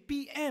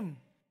KPM.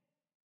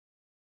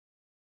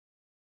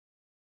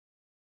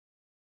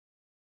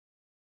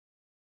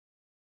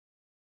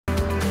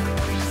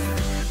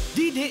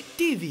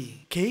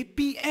 DidikTV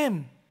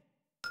KPM.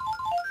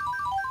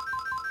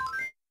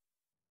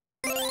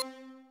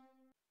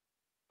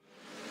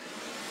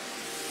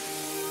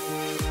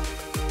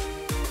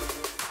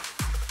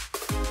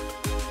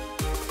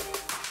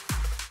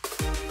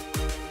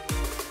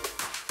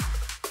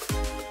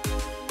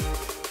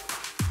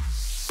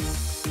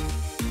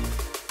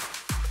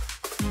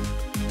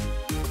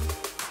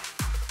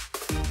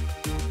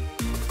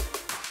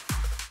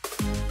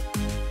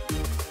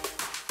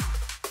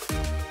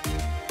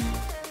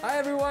 Hi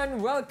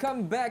everyone,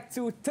 welcome back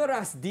to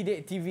Teras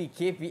DidikTV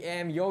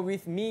KPM. You're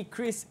with me,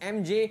 Chris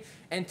MJ,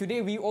 and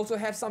today we also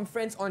have some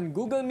friends on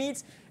Google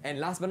Meets. And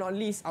last but not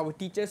least, our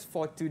teachers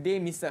for today,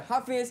 Mr.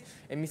 Hafiz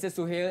and Mr.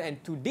 Suhail.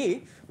 And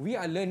today we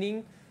are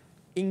learning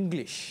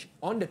English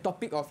on the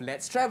topic of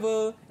Let's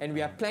Travel, and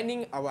we are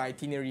planning our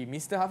itinerary.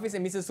 Mr. Hafiz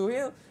and Mr.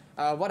 Suhail,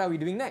 what are we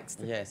doing next?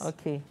 Yes.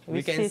 Okay.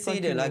 We can see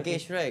the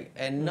luggage, right?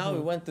 And now we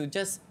want to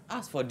just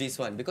ask for this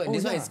one because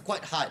this one is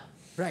quite hard.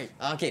 Right.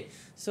 Okay.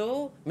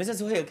 So, Mr.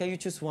 Suhail, can you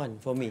choose one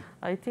for me?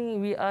 I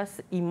think we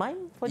ask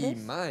Iman for this.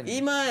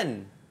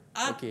 Iman,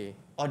 up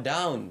or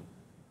down?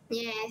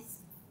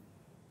 Yes.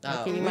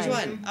 Okay, Which Iman.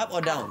 one? Up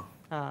or down?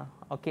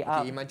 Okay,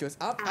 up. Iman chose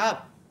up.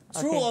 Up.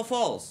 True or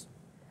false?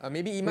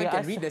 Maybe Iman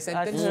can read the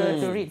sentence. Ask her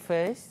to read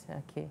first.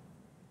 Okay.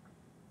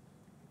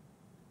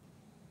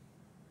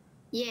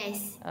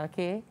 Yes.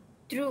 Okay.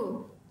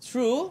 True.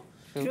 True?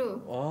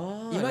 True.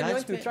 Oh, Iman, you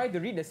want to try to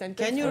read the sentence?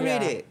 Can you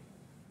read it?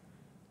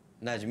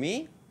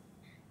 Najmi?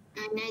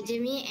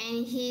 Najmi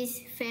and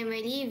his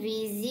family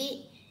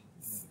visit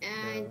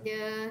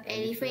the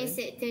elephant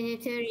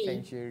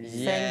sanctuary.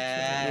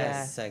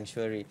 Yes,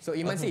 sanctuary. So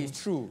Iman says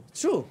it's true.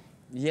 True.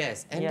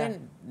 Yes. And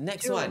then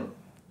next True. one.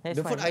 Next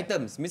The food one.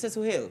 items. Mr.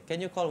 Suhail,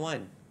 can you call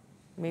one?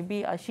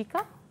 Maybe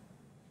Ashika?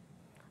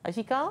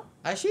 Ashika?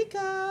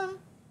 Ashika.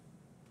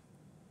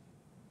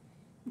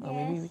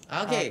 maybe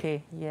Okay. Okay,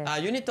 yes.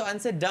 You need to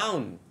answer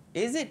down.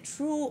 Is it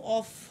true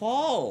or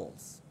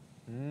false?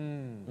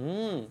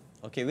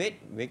 Okay, wait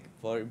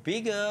for it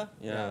bigger.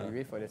 Yeah, we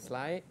wait for the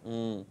slide.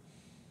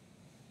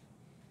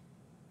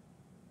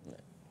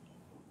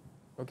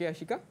 Okay,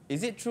 Ashika?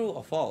 Is it true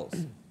or false?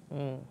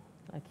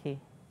 Okay.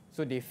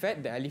 So they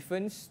fed the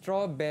elephants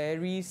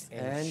strawberries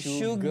and, And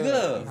sugar.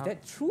 sugar. Is that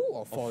true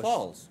or Or false?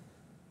 false?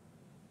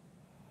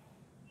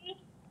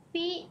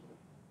 Feed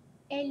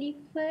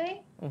elephant,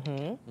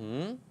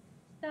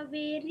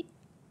 strawberry,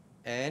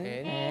 And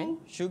and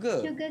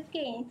sugar. sugar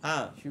cane.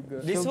 Sugar.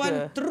 This Sugar. one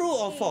true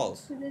or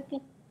false? Sugar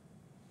cane.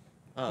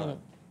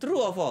 True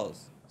or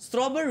false?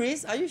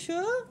 Strawberries, are you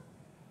sure?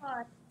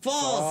 Hot.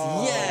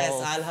 False. Yes,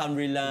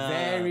 alhamdulillah.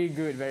 Very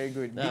good, very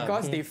good.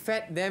 Because they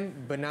fed them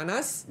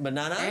bananas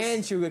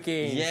and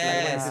sugarcane.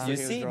 Yes, So you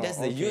like see, Mr. that's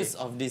the Okay. use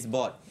of this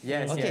board.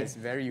 Yes, yes,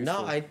 very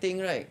useful. Now I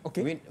think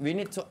Okay.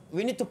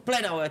 we need to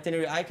plan our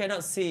itinerary. I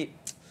cannot see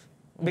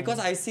because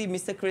I see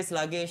Mr. Chris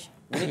luggage.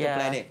 We need to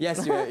plan it.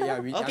 Yes,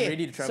 I'm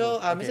ready to So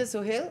travel. Mr.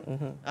 Suhail,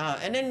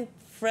 and then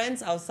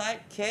friends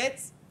outside,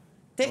 kids,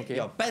 take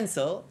your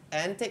pencil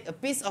and take a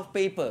piece of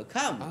paper.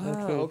 Come.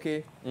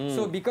 Okay.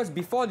 So because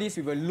before this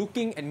we were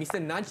looking at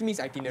Mr. Najmi's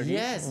itinerary,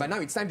 Yes. but now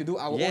it's time to do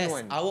our own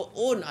one. Our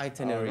own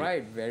itinerary.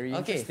 Alright, very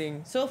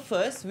interesting. So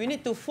first, we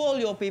need to fold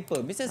your paper.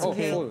 Mr.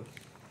 Suhail. Fold.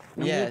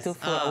 We need Yes. to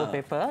fold our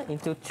paper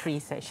into 3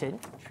 sections.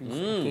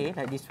 Okay,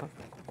 like this one.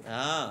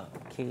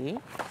 Okay.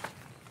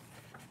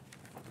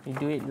 You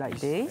do it like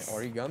this.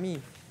 Origami.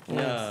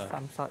 Yeah.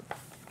 Some sort.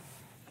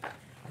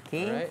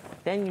 Okay. Alright.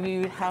 Then we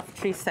will have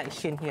 3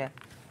 sections here.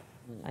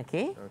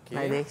 Okay. Okay.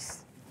 Like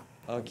this.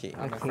 Okay.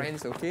 My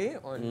friends, okay,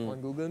 on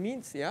Google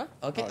Meets, yeah?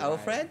 Okay, our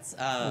friends.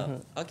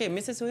 Okay,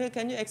 Mr. Suhail,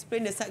 can you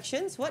explain the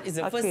sections? What is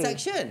the first Okay.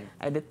 section?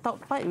 At the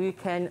top part, we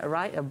can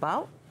write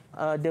about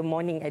the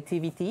morning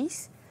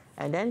activities.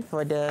 And then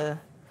for the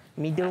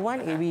middle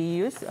one, we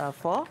use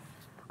for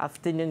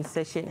afternoon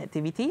session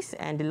activities.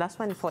 And the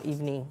last one for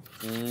evening.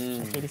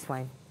 Okay, this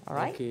one. All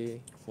right? Okay.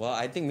 Well,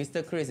 I think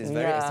Mr. Chris is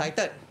very Yeah.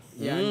 excited.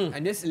 Yeah,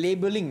 and just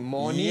labeling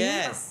morning,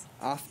 Yes.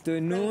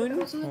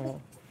 afternoon,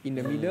 in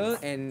the middle,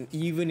 and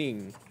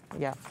evening.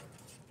 Yeah.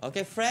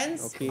 Okay,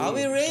 friends. Okay. Are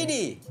we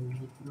ready?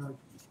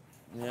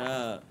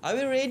 Yeah. Are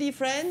we ready,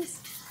 friends?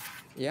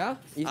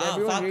 Yeah? Is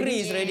everyone Fakri ready?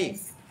 is ready.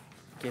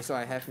 Okay, so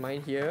I have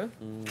mine here.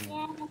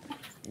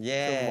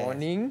 Yeah. So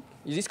morning.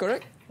 Is this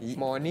correct?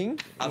 Morning,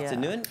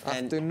 Afternoon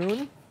and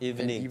afternoon,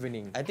 evening. and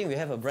evening. I think we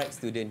have a bright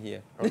student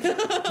here.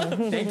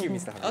 Thank you,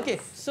 Mr. Hamid.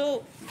 Okay,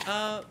 so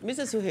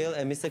Mr. Suhail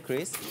and Mr.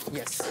 Chris,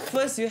 Yes.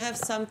 first you have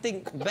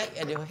something back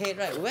at your head,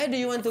 right? Where do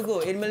you want to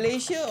go? In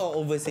Malaysia or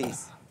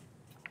overseas?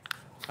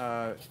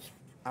 I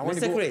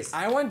want Mr. to go, Chris.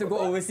 I want to go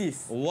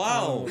overseas.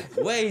 Wow,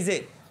 where is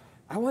it?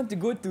 I want to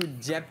go to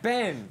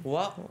Japan.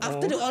 Wow,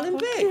 after the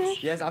Olympics.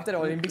 Yes, after the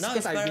Olympics. Now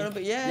because it's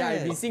Paralympic, yes. Yeah,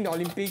 I've been seeing the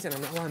Olympics and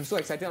I'm like, I'm so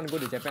excited. I want to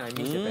go to Japan. I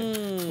miss Japan.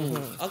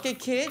 Okay,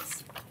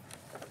 kids.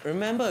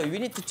 Remember, we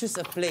need to choose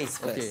a place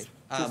first. Okay,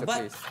 choose a but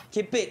place.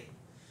 keep it,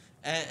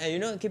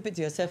 keep it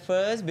to yourself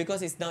first because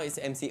it's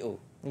MCO.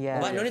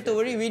 Yeah. But no need to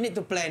worry. We need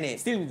to plan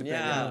it. Still need to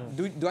plan.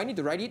 Yeah. Do I need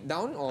to write it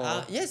down or?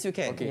 Yes, you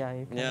can. Okay. Yeah,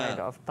 you can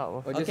write off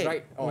top. Or just Okay.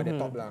 write at the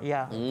top lah.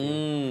 Yeah.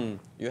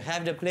 You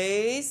have the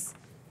place.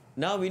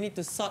 Now we need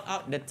to sort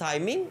out the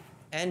timing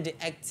and the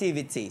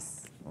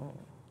activities.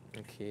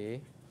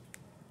 Okay.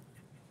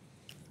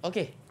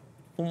 Okay.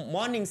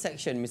 Morning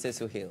section, Mr.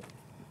 Suhail.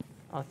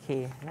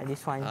 Okay, like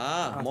this one.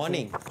 Okay.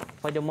 Morning.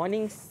 For the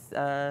mornings,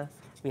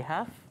 we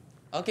have.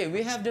 Okay,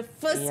 we have the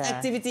first Yeah.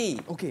 activity.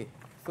 Okay.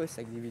 First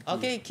activity.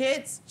 Okay,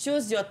 kids,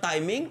 choose your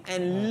timing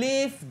and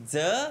leave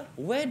the...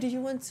 Where do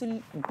you want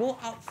to go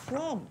out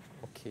from?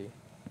 Okay.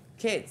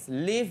 Kids,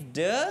 leave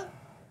the...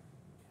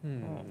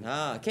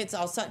 Kids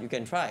outside, you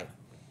can try.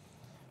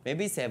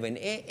 Maybe 7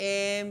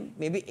 a.m.,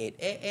 maybe 8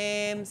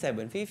 a.m.,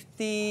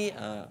 7:50.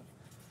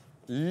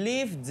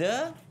 Leave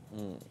the...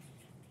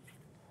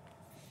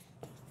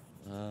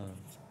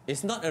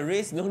 It's not a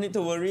race, no need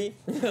to worry.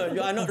 You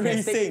are not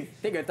racing.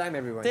 Take your time,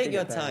 everyone. Take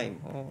your time.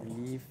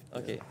 Leave.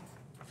 Okay.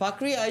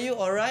 Fakri, are you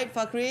alright,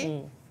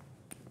 Fakri?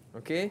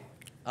 Okay.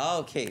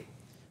 Okay.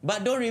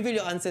 But don't reveal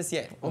your answers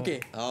yet. Okay.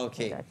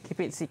 Okay. Yeah, keep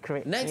it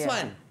secret. Next Yeah.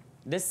 one.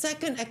 The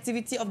second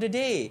activity of the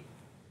day.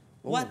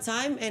 What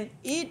time and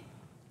eat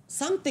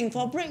something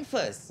for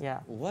breakfast.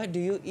 Yeah. What do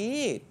you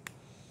eat?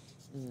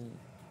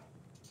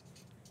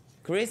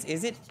 Chris,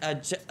 is it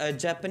a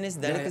Japanese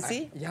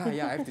delicacy? Yeah,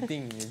 I have to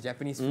think.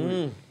 Japanese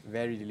food.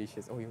 Very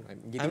delicious. Oh,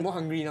 I'm getting more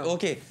hungry now.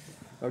 Okay.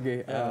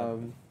 Okay.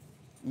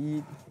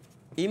 Eat.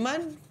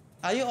 Iman,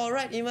 are you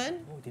alright,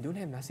 Iman? Oh, they don't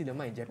have nasi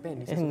lemak in Japan.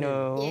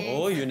 No.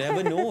 Oh, you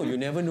never know. You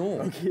never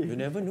know. Okay. You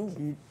never know.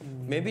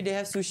 Maybe they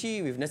have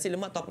sushi with nasi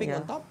lemak topping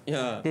on top.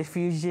 Yeah. The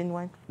fusion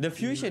one. The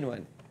fusion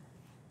one.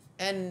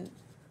 And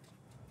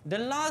the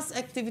last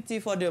activity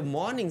for the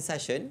morning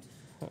session,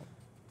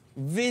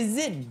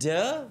 visit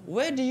the...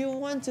 Where do you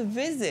want to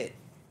visit?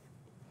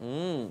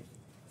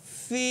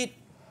 Feed.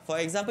 For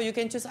example, you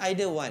can choose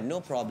either one. No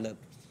problem.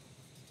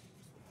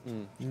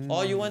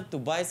 Or you want to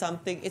buy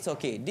something, it's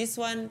okay. This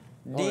one,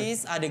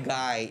 These are the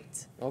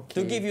guides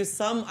to give you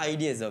some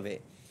ideas of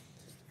it.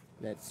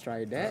 Let's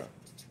try that.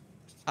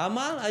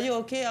 Amal, are you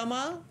okay,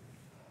 Amal?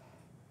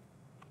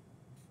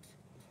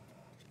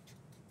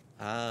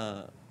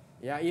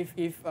 Yeah,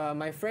 if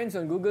my friends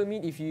on Google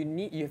Meet, if you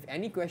have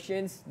any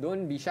questions,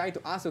 don't be shy to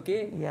ask,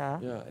 okay? Yeah.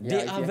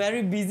 They are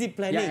very busy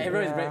planning. Yeah,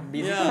 everyone is very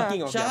busy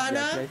thinking of Shahana?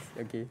 their plans.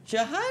 Okay.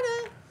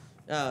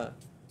 Shahana?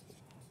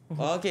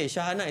 Okay,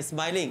 Shahana is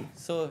smiling.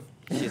 So,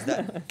 she's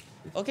done.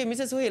 Okay,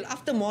 Mrs. Suhail,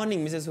 after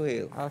morning, Mrs.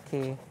 Suhail.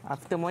 Okay,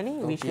 after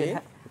morning, we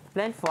should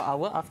plan for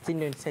our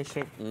afternoon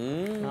session.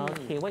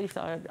 Okay, what is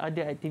our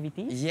other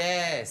activities?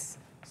 Yes.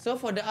 So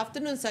for the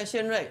afternoon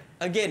session, right?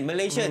 Again,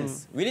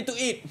 Malaysians, we need to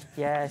eat.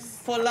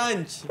 Yes. For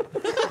lunch.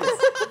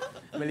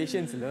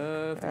 Malaysians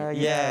love to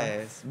eat.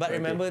 Yes. But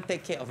remember,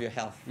 take care of your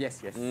health.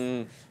 Yes, yes.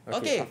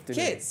 Okay,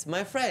 kids,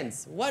 my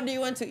friends, what do you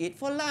want to eat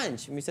for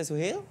lunch, Mr.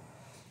 Suhail?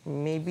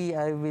 Maybe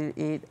I will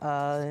eat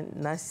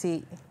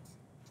nasi.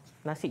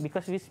 Nasi,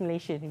 because we're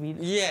Malaysian, we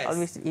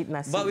always eat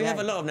nasi. But we have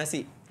a lot of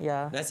nasi.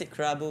 Yeah. Nasi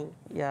kerabu.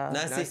 Yeah.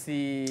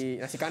 Nasi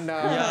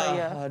kandar.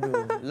 Yeah.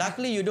 Aduh.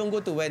 Luckily, you don't go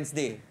to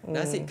Wednesday.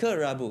 Nasi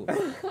kerabu.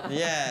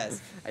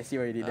 Yes. I see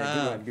what you did.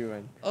 Good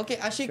one. Okay,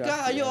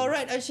 Ashika, are you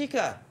alright,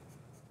 Ashika?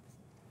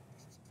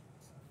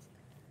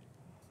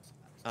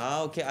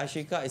 Okay,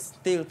 Ashika is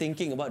still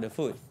thinking about the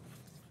food.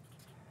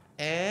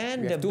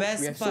 And the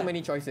best part, we have so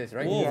many choices,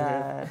 right?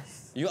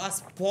 Yes. You are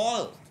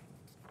spoiled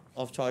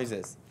of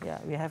choices. Yeah,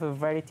 we have a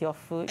variety of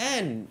food.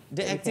 And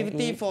the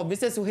activity for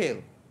Mr.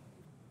 Suhail.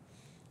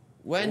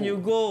 When you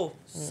go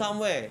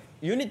somewhere,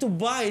 you need to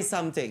buy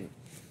something.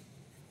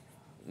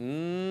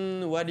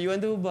 What do you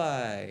want to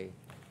buy?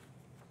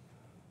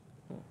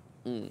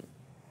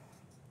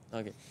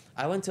 Okay.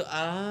 I want to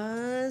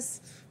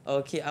ask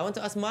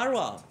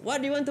Marwa.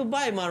 What do you want to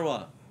buy,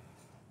 Marwa?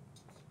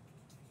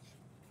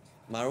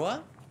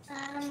 Marwa?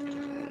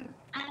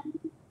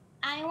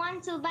 I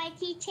want to buy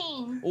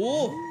keychain.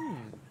 Oh,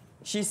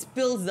 she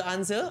spills the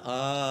answer.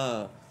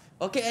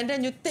 Okay, and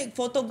then you take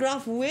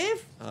photograph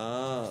with.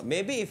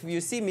 Maybe if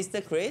you see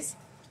Mr. Chris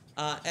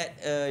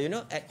at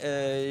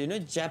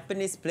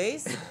Japanese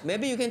place,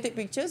 maybe you can take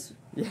pictures.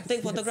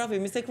 Take photograph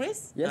with Mr.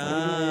 Chris.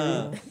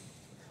 Yes.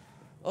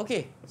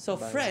 Okay, so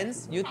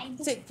friends, you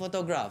take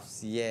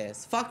photographs.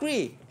 Yes.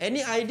 Fakri,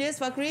 any ideas,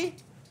 Fakri?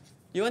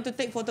 You want to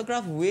take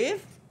photograph with?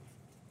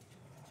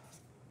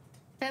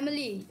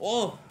 Family.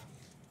 Oh,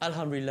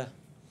 Alhamdulillah.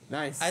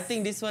 Nice. I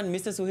think this one,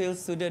 Mr.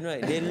 Suhail's student,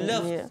 right? They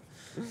love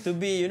to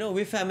be,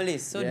 with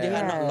families, so they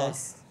are not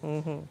lost.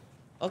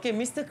 Okay,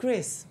 Mr.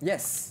 Chris.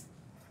 Yes.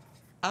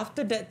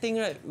 After that thing,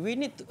 right, we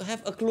need to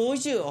have a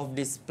closure of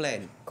this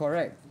plan.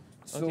 Correct.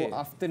 So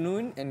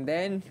afternoon, and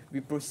then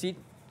we proceed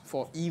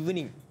for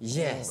evening.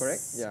 Yes.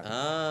 Correct?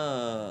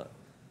 Yeah.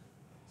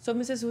 So,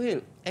 Mr.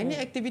 Suhail, any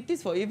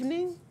activities for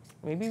evening?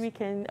 Maybe we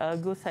can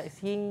go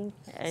sightseeing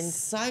and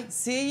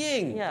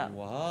sightseeing. Yeah.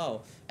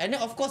 Wow. And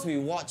then of course we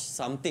watch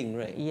something,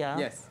 right? Yeah.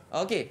 Yes.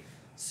 Okay.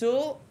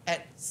 So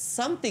at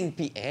something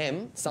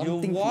PM, you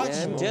watch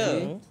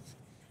the.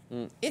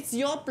 It's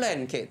your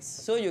plan, kids.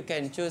 So you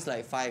can choose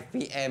like 5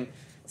 PM,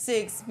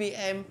 6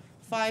 PM,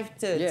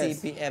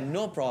 5:30 PM.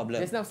 No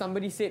problem. Just now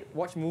somebody said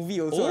watch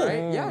movie also,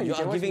 right? Yeah. You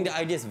are giving the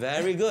ideas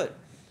very good.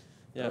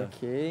 Yeah.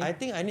 Okay. I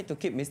think I need to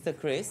keep Mr.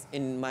 Chris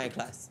in my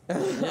class.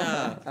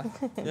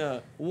 Yeah.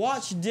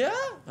 Watch the.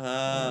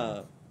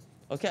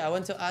 Okay, I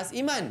want to ask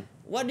Iman.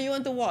 What do you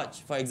want to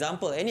watch? For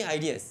example, any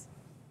ideas?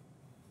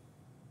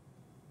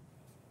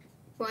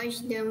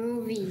 Watch the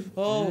movie.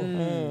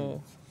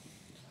 Oh.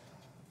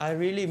 I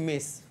really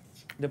miss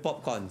the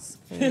popcorns.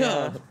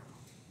 Yeah.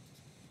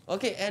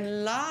 Okay,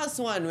 and last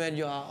one, when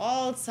you are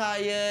all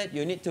tired,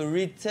 you need to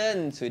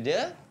return to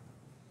the.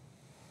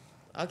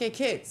 Okay,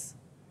 kids.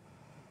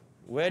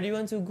 Where do you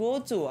want to go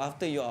to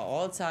after you are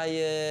all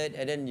tired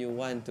and then you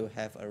want to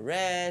have a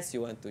rest,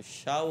 you want to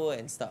shower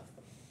and stuff?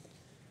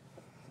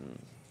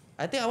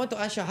 I think I want to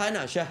ask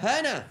Shahana.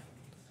 Shahana,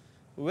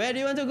 where do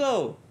you want to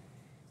go?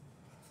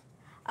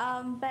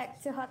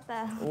 Back to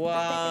hotel.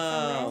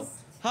 Wow.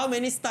 How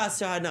many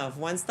stars, Shahana?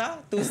 1 star?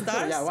 2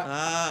 stars? Yeah, what?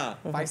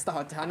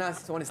 5-star hotel. Hana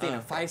want to stay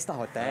in a 5-star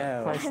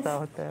hotel. 5-star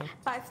hotel.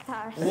 5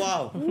 stars.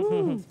 Wow.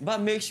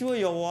 But make sure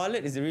your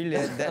wallet is really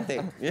that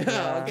thing.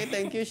 Yeah. Okay,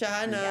 thank you,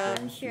 Shahana.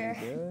 Yeah, I'm sure.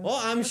 Oh,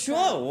 I'm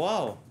sure.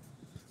 Wow.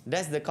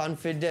 That's the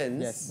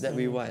confidence that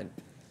we want.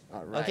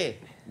 All right.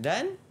 Okay,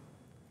 done?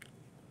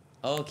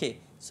 Okay.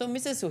 So,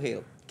 Mr.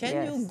 Suhail,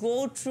 can you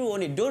go through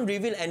only? Don't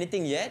reveal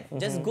anything yet.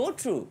 Just go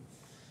through.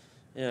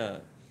 Yeah.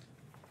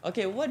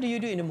 Okay, what do you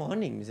do in the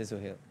morning, Mr.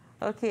 Suhail?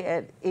 Okay,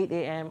 at 8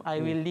 AM, I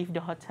will leave the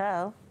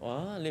hotel.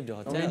 Oh, leave the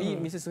hotel. Maybe,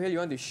 Mr. Suhail,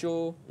 you want to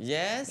show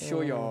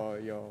show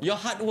your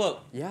hard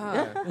work.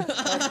 Yeah.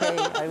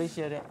 Okay, I will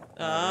show that.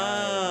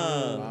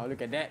 Wow, look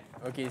at that.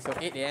 Okay, so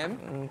 8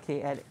 AM. Okay,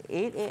 at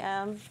 8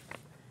 AM,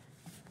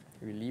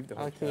 we leave the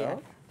hotel.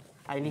 okay,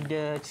 I leave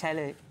the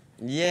chalet.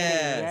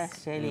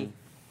 Yes. Chalet.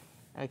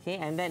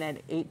 Okay, and then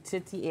at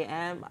 8:30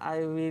 AM,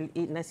 I will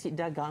eat nasi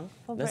dagang.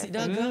 Nasi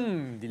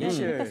dagang?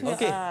 Delicious.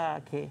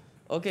 Okay.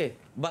 Okay,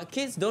 but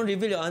kids, don't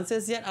reveal your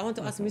answers yet. I want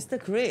to ask Mr.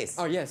 Chris.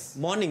 Oh, yes.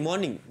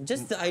 Morning.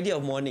 Just the idea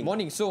of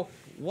morning. So,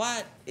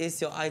 what is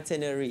your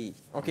itinerary?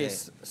 Okay,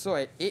 so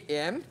at 8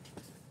 a.m.,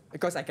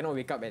 because I cannot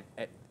wake up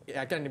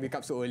I can't wake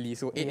up so early.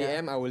 So 8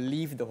 a.m. I will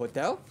leave the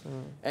hotel.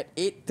 At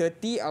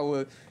 8:30, I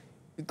will,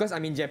 because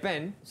I'm in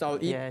Japan, so I'll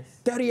eat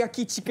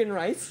teriyaki chicken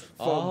rice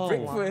for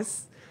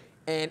breakfast.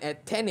 And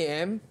at 10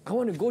 a.m., I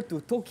want to go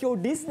to Tokyo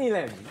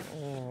Disneyland.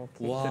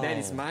 Wow. So that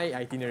is my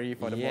itinerary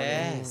for the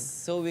morning. Yes.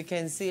 So we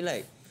can see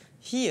like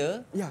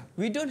here,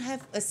 we don't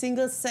have a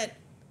single set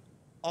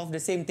of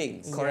the same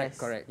things. Correct.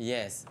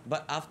 Yes.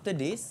 But after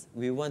this,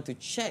 we want to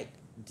check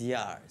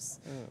theirs.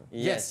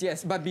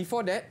 Yes. But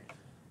before that,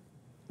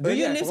 do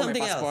you earlier I leave forgot my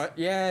something else? passport.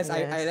 Yes,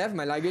 I left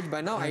my luggage,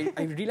 but now I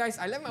realized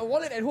I left my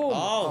wallet at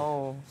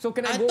home. So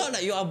can I go? I thought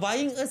that you are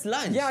buying us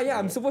lunch. Yeah,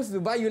 I'm supposed to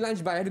buy you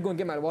lunch, but I had to go and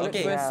get my wallet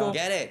first. So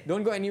get it.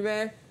 Don't go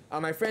anywhere.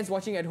 My friends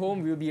watching at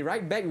home, we'll be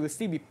right back. We'll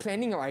still be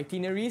planning our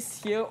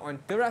itineraries here on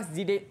Teras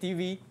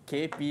DidikTV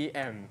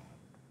KPM.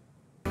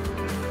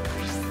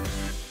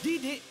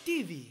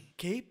 DidikTV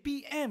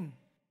KPM.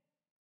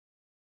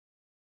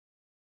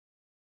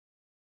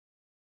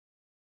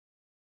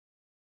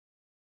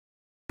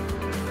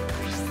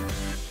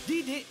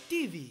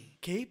 DidikTV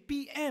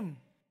KPM.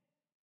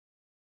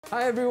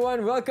 Hi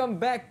everyone, welcome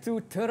back to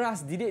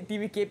Teras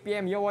DidikTV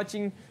KPM. You're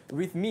watching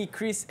with me,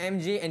 Chris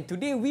MJ, and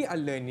today we are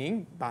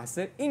learning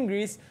Bahasa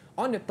Inggeris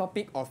on the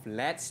topic of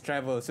Let's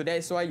Travel. So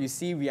that's why you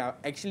see we are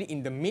actually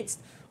in the midst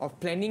of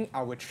planning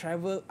our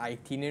travel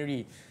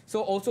itinerary.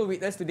 So also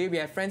with us today, we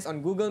have friends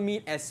on Google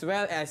Meet as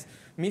well as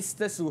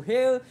Mr.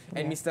 Suhail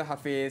and Mr.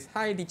 Hafiz.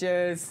 Hi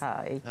teachers.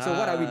 Hi. So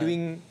what are we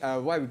doing,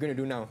 what are we going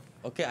to do now?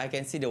 Okay, I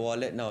can see the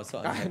wallet now. So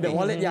I'm The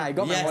wallet, I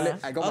got my wallet.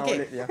 My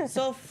wallet,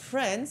 So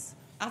friends,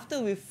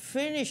 after we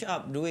finish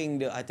up doing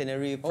the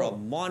itinerary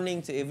from morning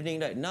to evening,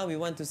 right now we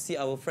want to see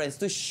our friends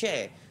to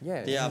share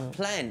their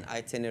planned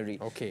itinerary.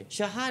 Okay.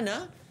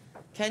 Shahana,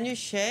 can you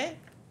share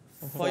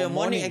for your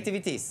morning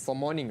activities? For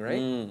morning,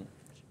 right?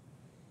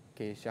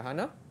 Okay,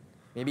 Shahana,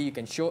 maybe you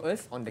can show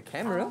us on the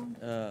camera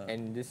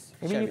and just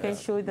Maybe you can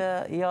show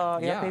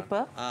your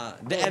paper.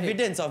 The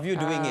evidence of you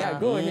doing it. Yeah,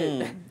 go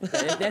ahead.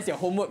 That's your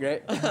homework,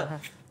 right?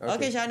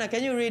 Okay, Shahana,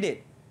 can you read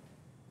it?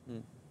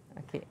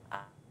 Okay.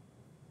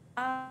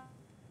 I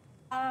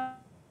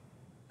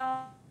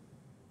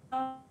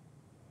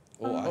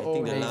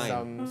think the there's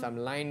line. some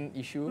line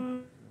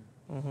issue.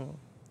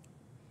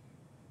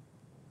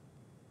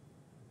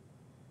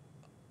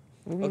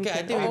 Okay,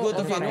 I think we go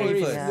to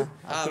Fakri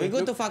first. We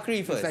go to Fakri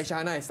Looks first. like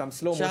Shahana has some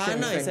slow motion.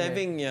 Shahana is effect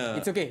having... there.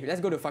 It's okay, let's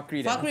go to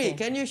Fakri then. Fakri,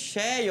 can you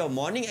share your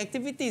morning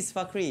activities,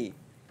 Fakri?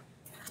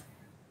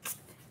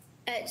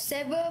 At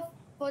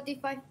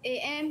 7:45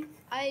 a.m.,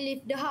 I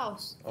leave the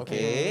house.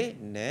 Okay,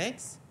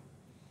 next.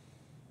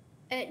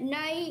 At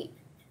 9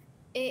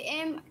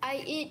 a.m.,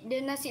 I eat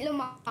the nasi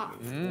lemak.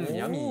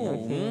 Yummy.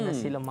 Okay,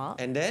 nasi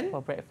lemak. And then?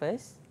 For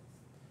breakfast.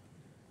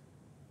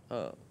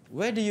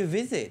 Where do you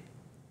visit?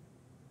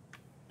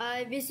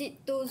 I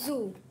visit to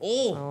zoo.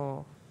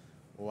 Oh.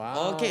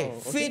 Wow. Okay,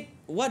 feed.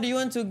 What do you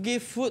want to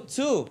give food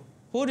to?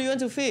 Who do you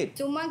want to feed?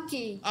 To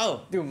monkey.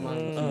 Oh. To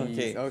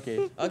monkeys.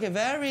 Okay,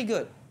 very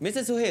good.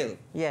 Mr. Suhail.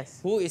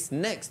 Yes. Who is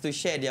next to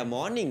share their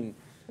morning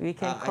We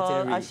can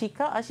call itinerary?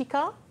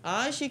 Ashika.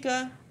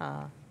 Ashika.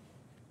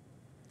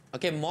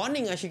 Okay,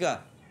 morning,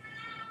 Ashika.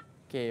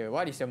 Okay,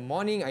 what is your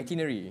morning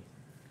itinerary?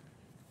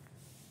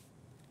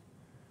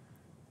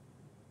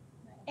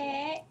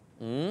 At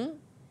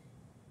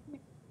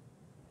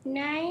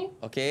 9.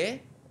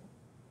 Okay.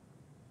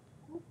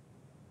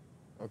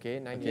 Okay,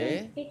 9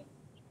 Okay.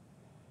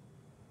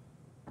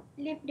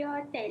 Leave the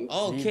hotel.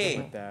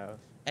 Okay.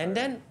 And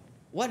then,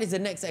 what is the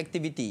next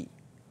activity?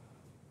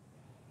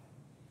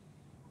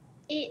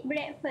 Eat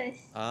breakfast.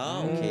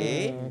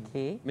 Okay.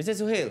 Okay. Mr.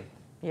 Suhail,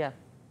 Yeah.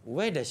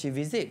 where does she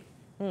visit?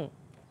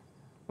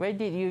 Where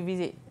did you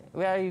visit?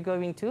 Where are you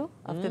going to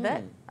after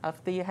that?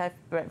 After you have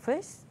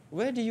breakfast?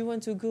 Where do you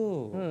want to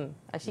go?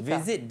 Ashika.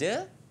 Visit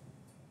the...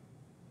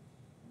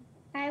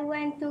 I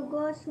want to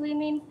go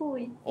swimming pool.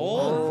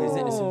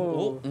 visit the swimming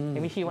pool.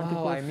 Maybe she want to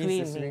go I miss the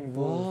swimming. swimming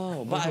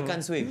pool. Wow, but I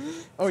can't swim.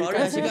 Oh, you Sorry,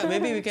 can't? Ashika,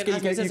 maybe we can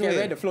ask Mr. You can Suhail.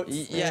 ride the floats.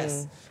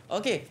 Yes.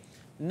 Okay.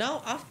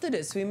 Now, after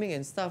that swimming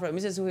and stuff, right,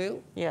 Mr.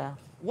 Suhail, Yeah.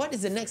 what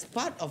is the next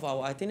part of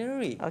our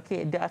itinerary?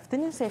 Okay, the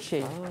afternoon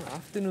session.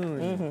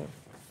 Afternoon.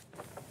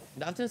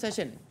 The afternoon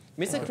session.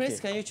 Mr. Chris,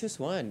 can you choose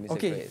one,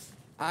 Mr. Okay, Chris?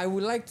 I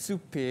would like to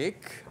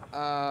pick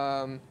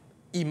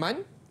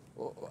Iman.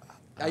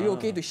 Are you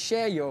okay to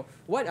share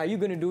what are you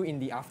going to do in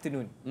the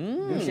afternoon?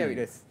 Do share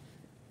with us.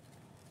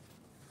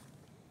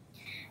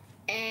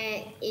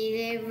 At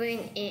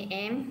 11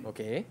 a.m.,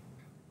 Okay.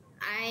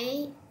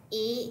 I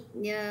eat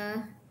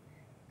the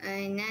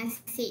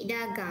nasi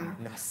dagang.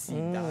 Nasi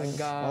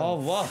dagang.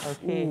 Oh, wow.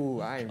 Okay. Ooh,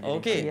 I'm really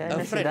Okay, Yeah, a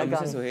nasi friend of Mr.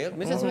 dagang. Suhail.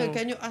 Mr. Suhail,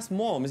 can you ask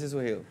more, Mr.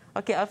 Suhail?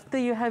 Okay, after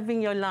you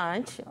having your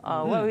lunch,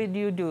 what will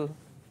you do?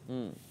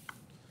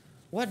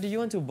 What do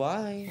you want to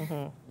buy?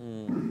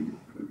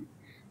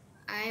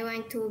 I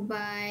want to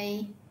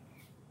buy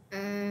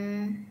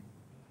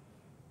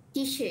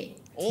T-shirt.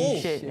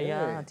 T-shirt.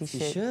 Yeah,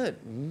 T-shirt. T-shirt.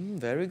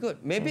 Very good.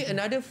 Maybe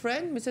another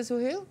friend, Mr.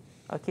 Suhail?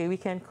 Okay, we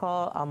can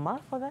call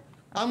Amal for that.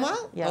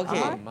 Amal? Yeah,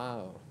 Okay.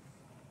 Amal.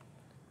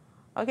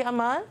 Okay,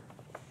 Amal.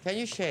 Can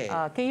you share?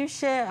 Can you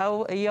share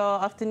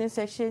your afternoon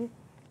session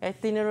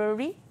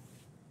itinerary?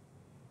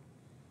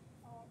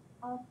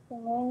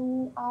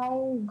 Afternoon, I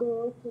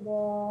go to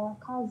the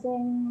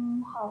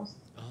cousin house.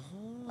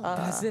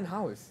 Cousin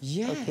house?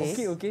 Yes.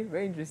 Okay.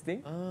 Very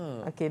interesting.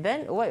 Okay,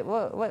 then what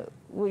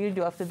will you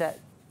do after that?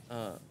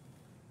 I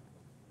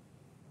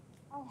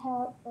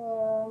help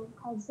a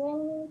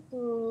cousin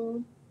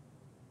to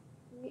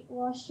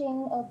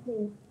washing a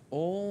plate.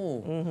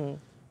 Oh.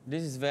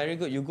 This is very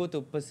good. You go to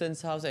a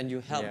person's house and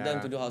you help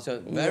them to do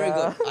housework. Very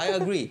Yeah. good. I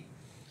agree.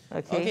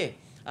 Okay.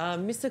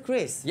 Mr.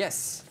 Chris.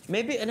 Yes.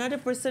 Maybe another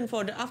person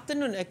for the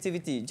afternoon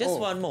activity. Just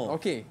one more.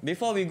 Okay.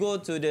 Before we go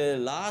to the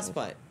last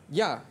part.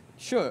 Yeah,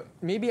 sure.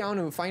 Maybe I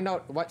want to find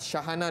out what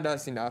Shahana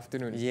does in the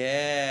afternoon.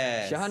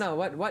 Yes. Shahana,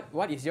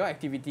 what is your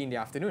activity in the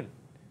afternoon?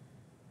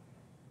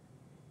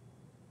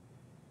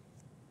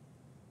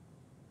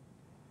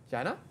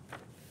 Shahana?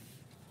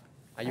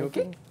 Are you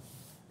okay?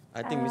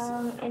 I think Miss...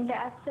 In the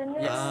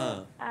afternoon, Yes.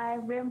 I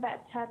bring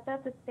back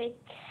Tata to take.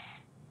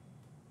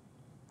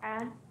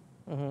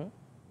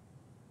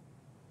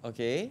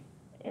 Okay.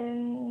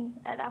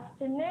 At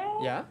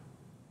afternoon, Yeah.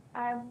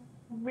 I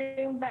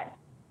bring back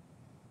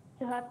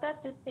Tata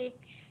to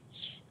take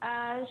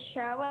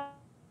shower.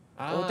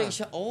 take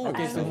shower.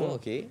 Okay.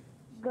 Okay.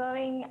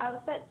 Going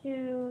outside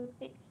to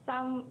take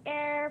some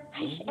air,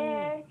 fresh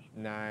air.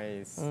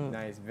 Nice.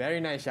 Very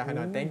nice,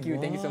 Shahana. Thank you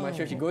so much.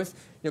 So she goes,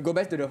 go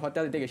back to the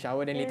hotel to take a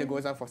shower, then later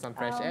goes out for some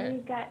fresh air. We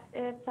got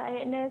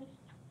tiredness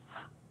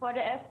for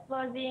the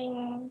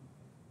exploring.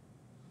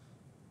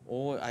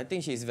 Oh, I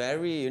think she's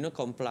very,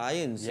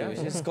 compliant. So Yeah.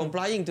 she's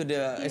complying to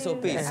the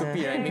SOP. SOP,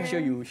 right? Make sure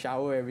you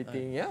shower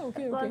everything. Yeah,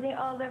 okay. Exploring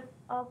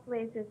all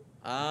places.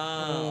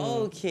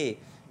 Okay.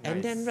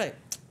 And then, right,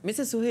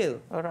 Mr. Suhail.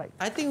 All right.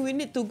 I think we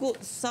need to go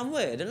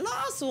somewhere. The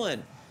last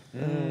one.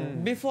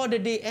 Before the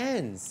day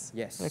ends.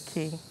 Yes.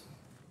 Okay.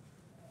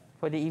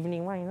 For the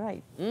evening one,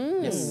 right?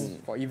 Yes,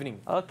 for evening.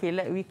 Okay,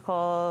 let me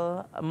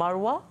call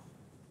Marwa.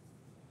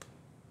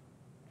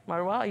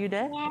 Marwa, are you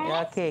there? Yes.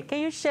 Yeah, okay. Can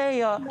you share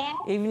your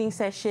evening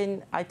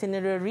session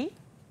itinerary?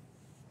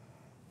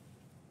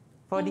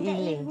 For the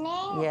evening?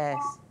 Yes.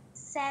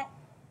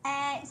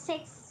 At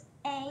 6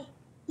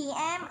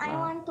 p.m. I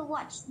want to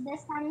watch the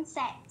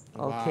sunset.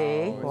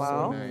 Okay. Wow,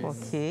 Wow. so nice.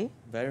 Okay.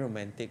 Very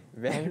romantic.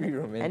 Very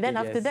romantic. And then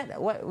after yes.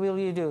 that, what will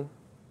you do?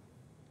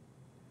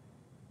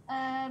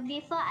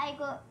 Before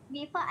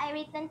I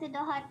return to the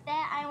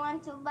hotel, I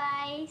want to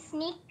buy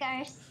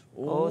sneakers.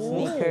 Oh,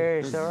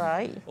 sneakers. All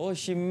right. Oh,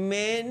 she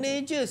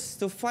manages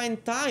to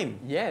find time.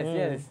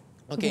 Yes.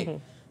 Okay.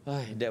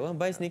 That one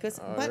buy sneakers.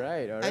 But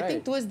Alright. I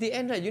think towards the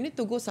end, right, you need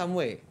to go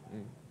somewhere.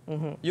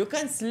 You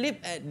can't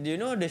sleep at,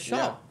 the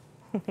shop.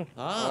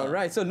 All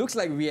right. So looks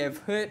like we have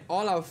heard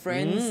all our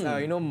friends,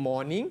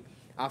 morning,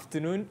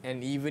 afternoon,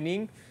 and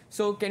evening.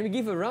 So can we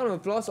give a round of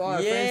applause to all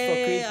our friends for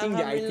creating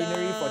the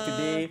itinerary for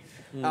today?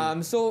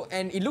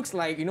 And it looks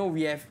like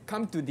we have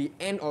come to the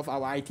end of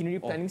our itinerary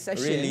planning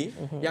session. Really?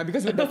 Yeah,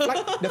 because with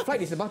the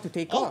flight is about to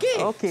take off.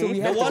 Okay. So we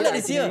have The wallet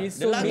is here. itinerary. The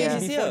So luggage maybe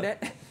is before here. that,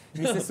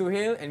 Mr.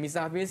 Suhail and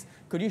Mr. Hafiz,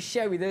 could you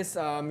share with us,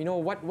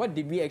 what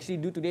did we actually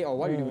do today, or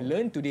what did we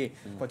learn today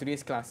for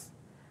today's class?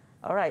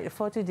 All right.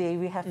 For today,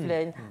 we have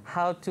learned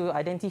how to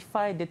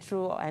identify the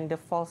true and the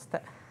false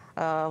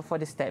for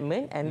the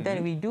statement, and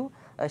then we do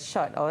a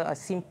short or a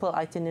simple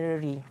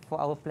itinerary for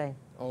our plan.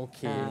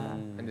 Okay.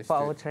 For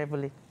our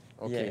traveling.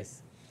 Okay.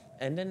 Yes.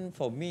 And then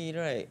for me,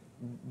 right,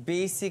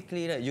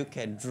 basically, right, you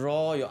can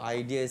draw your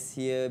ideas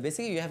here.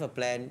 Basically, you have a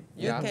plan.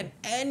 You can,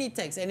 any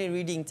text, any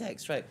reading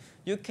text, right,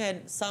 you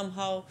can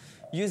somehow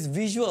use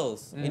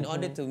visuals in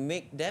order to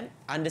make them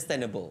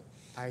understandable.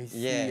 I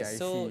see. Yeah, I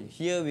so see.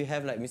 here we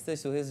have like Mr.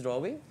 Suhail's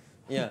drawing.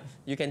 Yeah,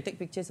 you can take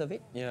pictures of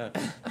it. Yeah,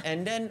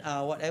 and then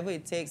whatever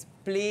it takes,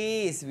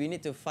 please, we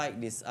need to fight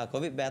this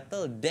COVID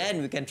battle. Then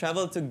we can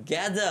travel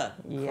together.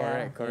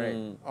 Yeah. Correct.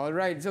 All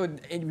right. So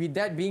with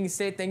that being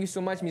said, thank you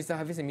so much, Mr.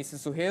 Hafiz and Mr.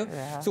 Suhail.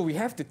 Yeah. So we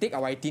have to take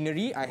our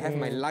itinerary. I have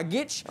my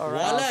luggage. All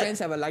right. Our Wallet. friends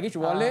have a luggage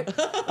wallet,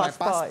 my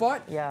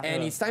passport, Yeah.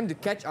 and it's time to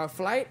catch our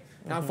flight.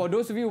 Now, for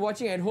those of you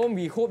watching at home,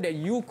 we hope that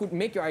you could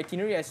make your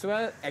itinerary as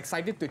well.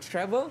 Excited to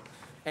travel.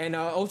 And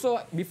also,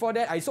 before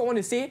that, I also want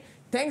to say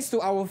thanks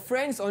to our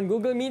friends on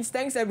Google Meets.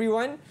 Thanks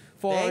everyone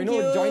for Thank you.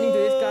 joining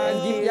today's class.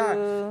 Thank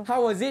you.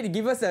 How was it?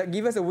 Give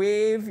us a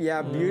wave.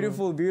 Yeah,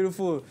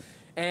 beautiful.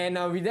 And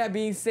with that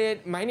being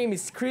said, my name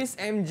is Chris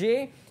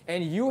MJ,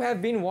 and you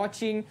have been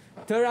watching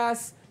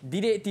Teras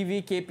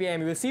DidikTV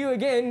KPM. We'll see you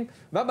again.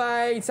 Bye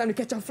bye. It's time to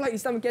catch our flight.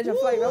 Bye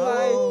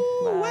bye.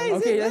 Where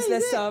is Okay, it? let's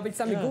it's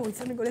time to go.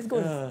 Let's go.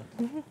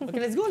 Okay,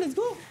 let's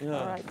go. Yeah.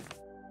 All right.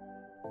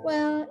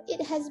 Well,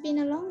 it has been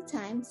a long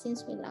time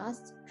since we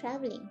last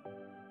traveling.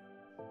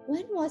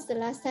 When was the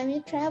last time you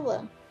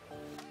traveled?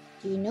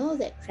 Do you know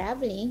that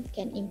traveling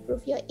can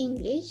improve your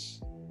English?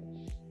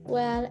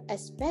 Well,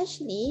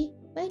 especially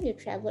when you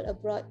travel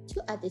abroad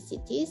to other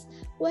cities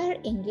where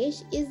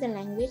English is the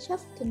language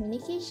of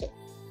communication.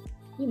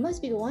 You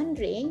must be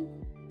wondering,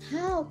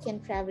 how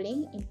can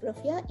traveling improve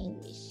your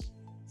English?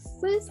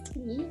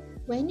 Firstly,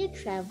 when you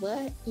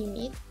travel, you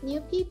meet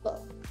new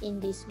people. In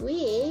this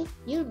way,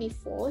 you'll be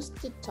forced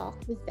to talk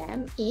with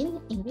them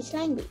in English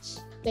language.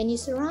 When you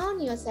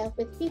surround yourself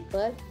with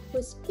people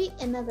who speak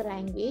another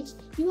language,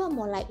 you are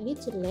more likely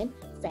to learn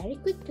very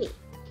quickly.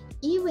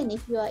 Even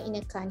if you are in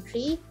a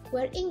country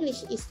where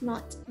English is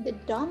not the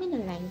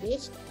dominant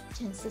language,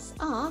 chances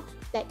are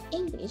that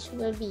English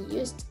will be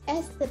used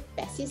as the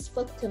basis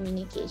for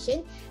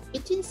communication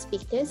between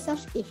speakers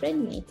of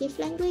different native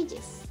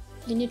languages.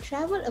 When you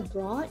travel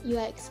abroad, you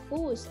are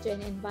exposed to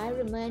an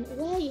environment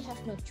where you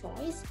have no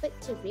choice but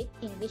to read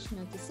English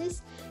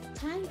notices,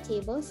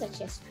 timetables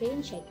such as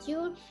train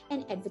schedule,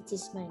 and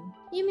advertisement.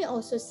 You may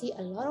also see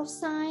a lot of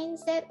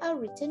signs that are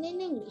written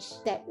in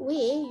English. That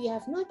way, you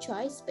have no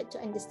choice but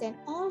to understand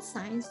all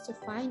signs to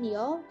find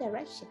your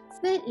directions.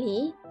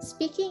 Thirdly,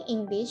 speaking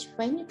English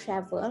when you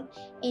travel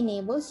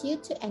enables you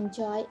to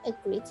enjoy a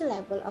greater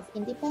level of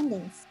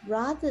independence.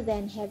 Rather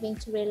than having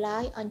to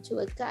rely on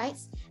tour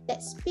guides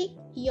that speak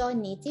your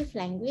native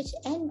language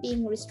and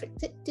being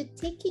restricted to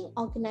taking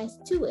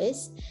organized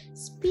tours,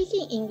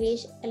 speaking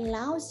English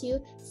allows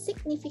you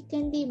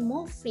significantly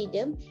more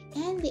freedom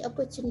and the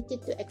opportunity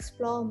to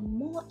explore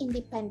more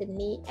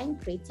independently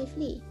and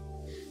creatively.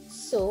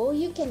 So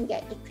you can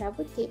get the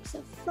travel tips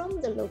from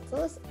the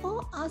locals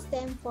or ask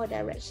them for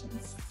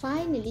directions.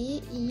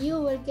 Finally, you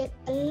will get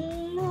a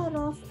lot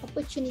of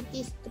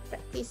opportunities to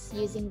practice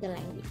using the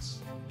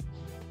language.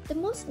 The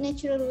most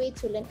natural way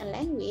to learn a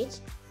language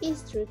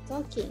is through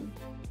talking.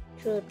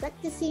 Through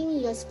practicing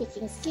your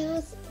speaking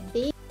skills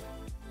daily.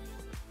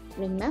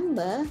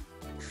 Remember,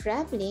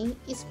 traveling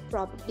is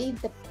probably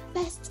the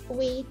best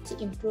way to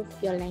improve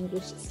your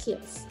language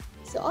skills.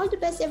 So all the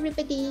best,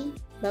 everybody.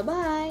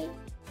 Bye-bye.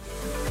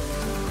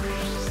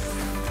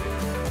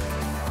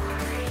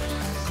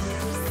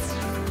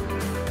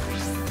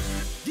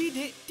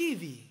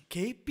 DidikTV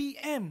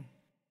KPM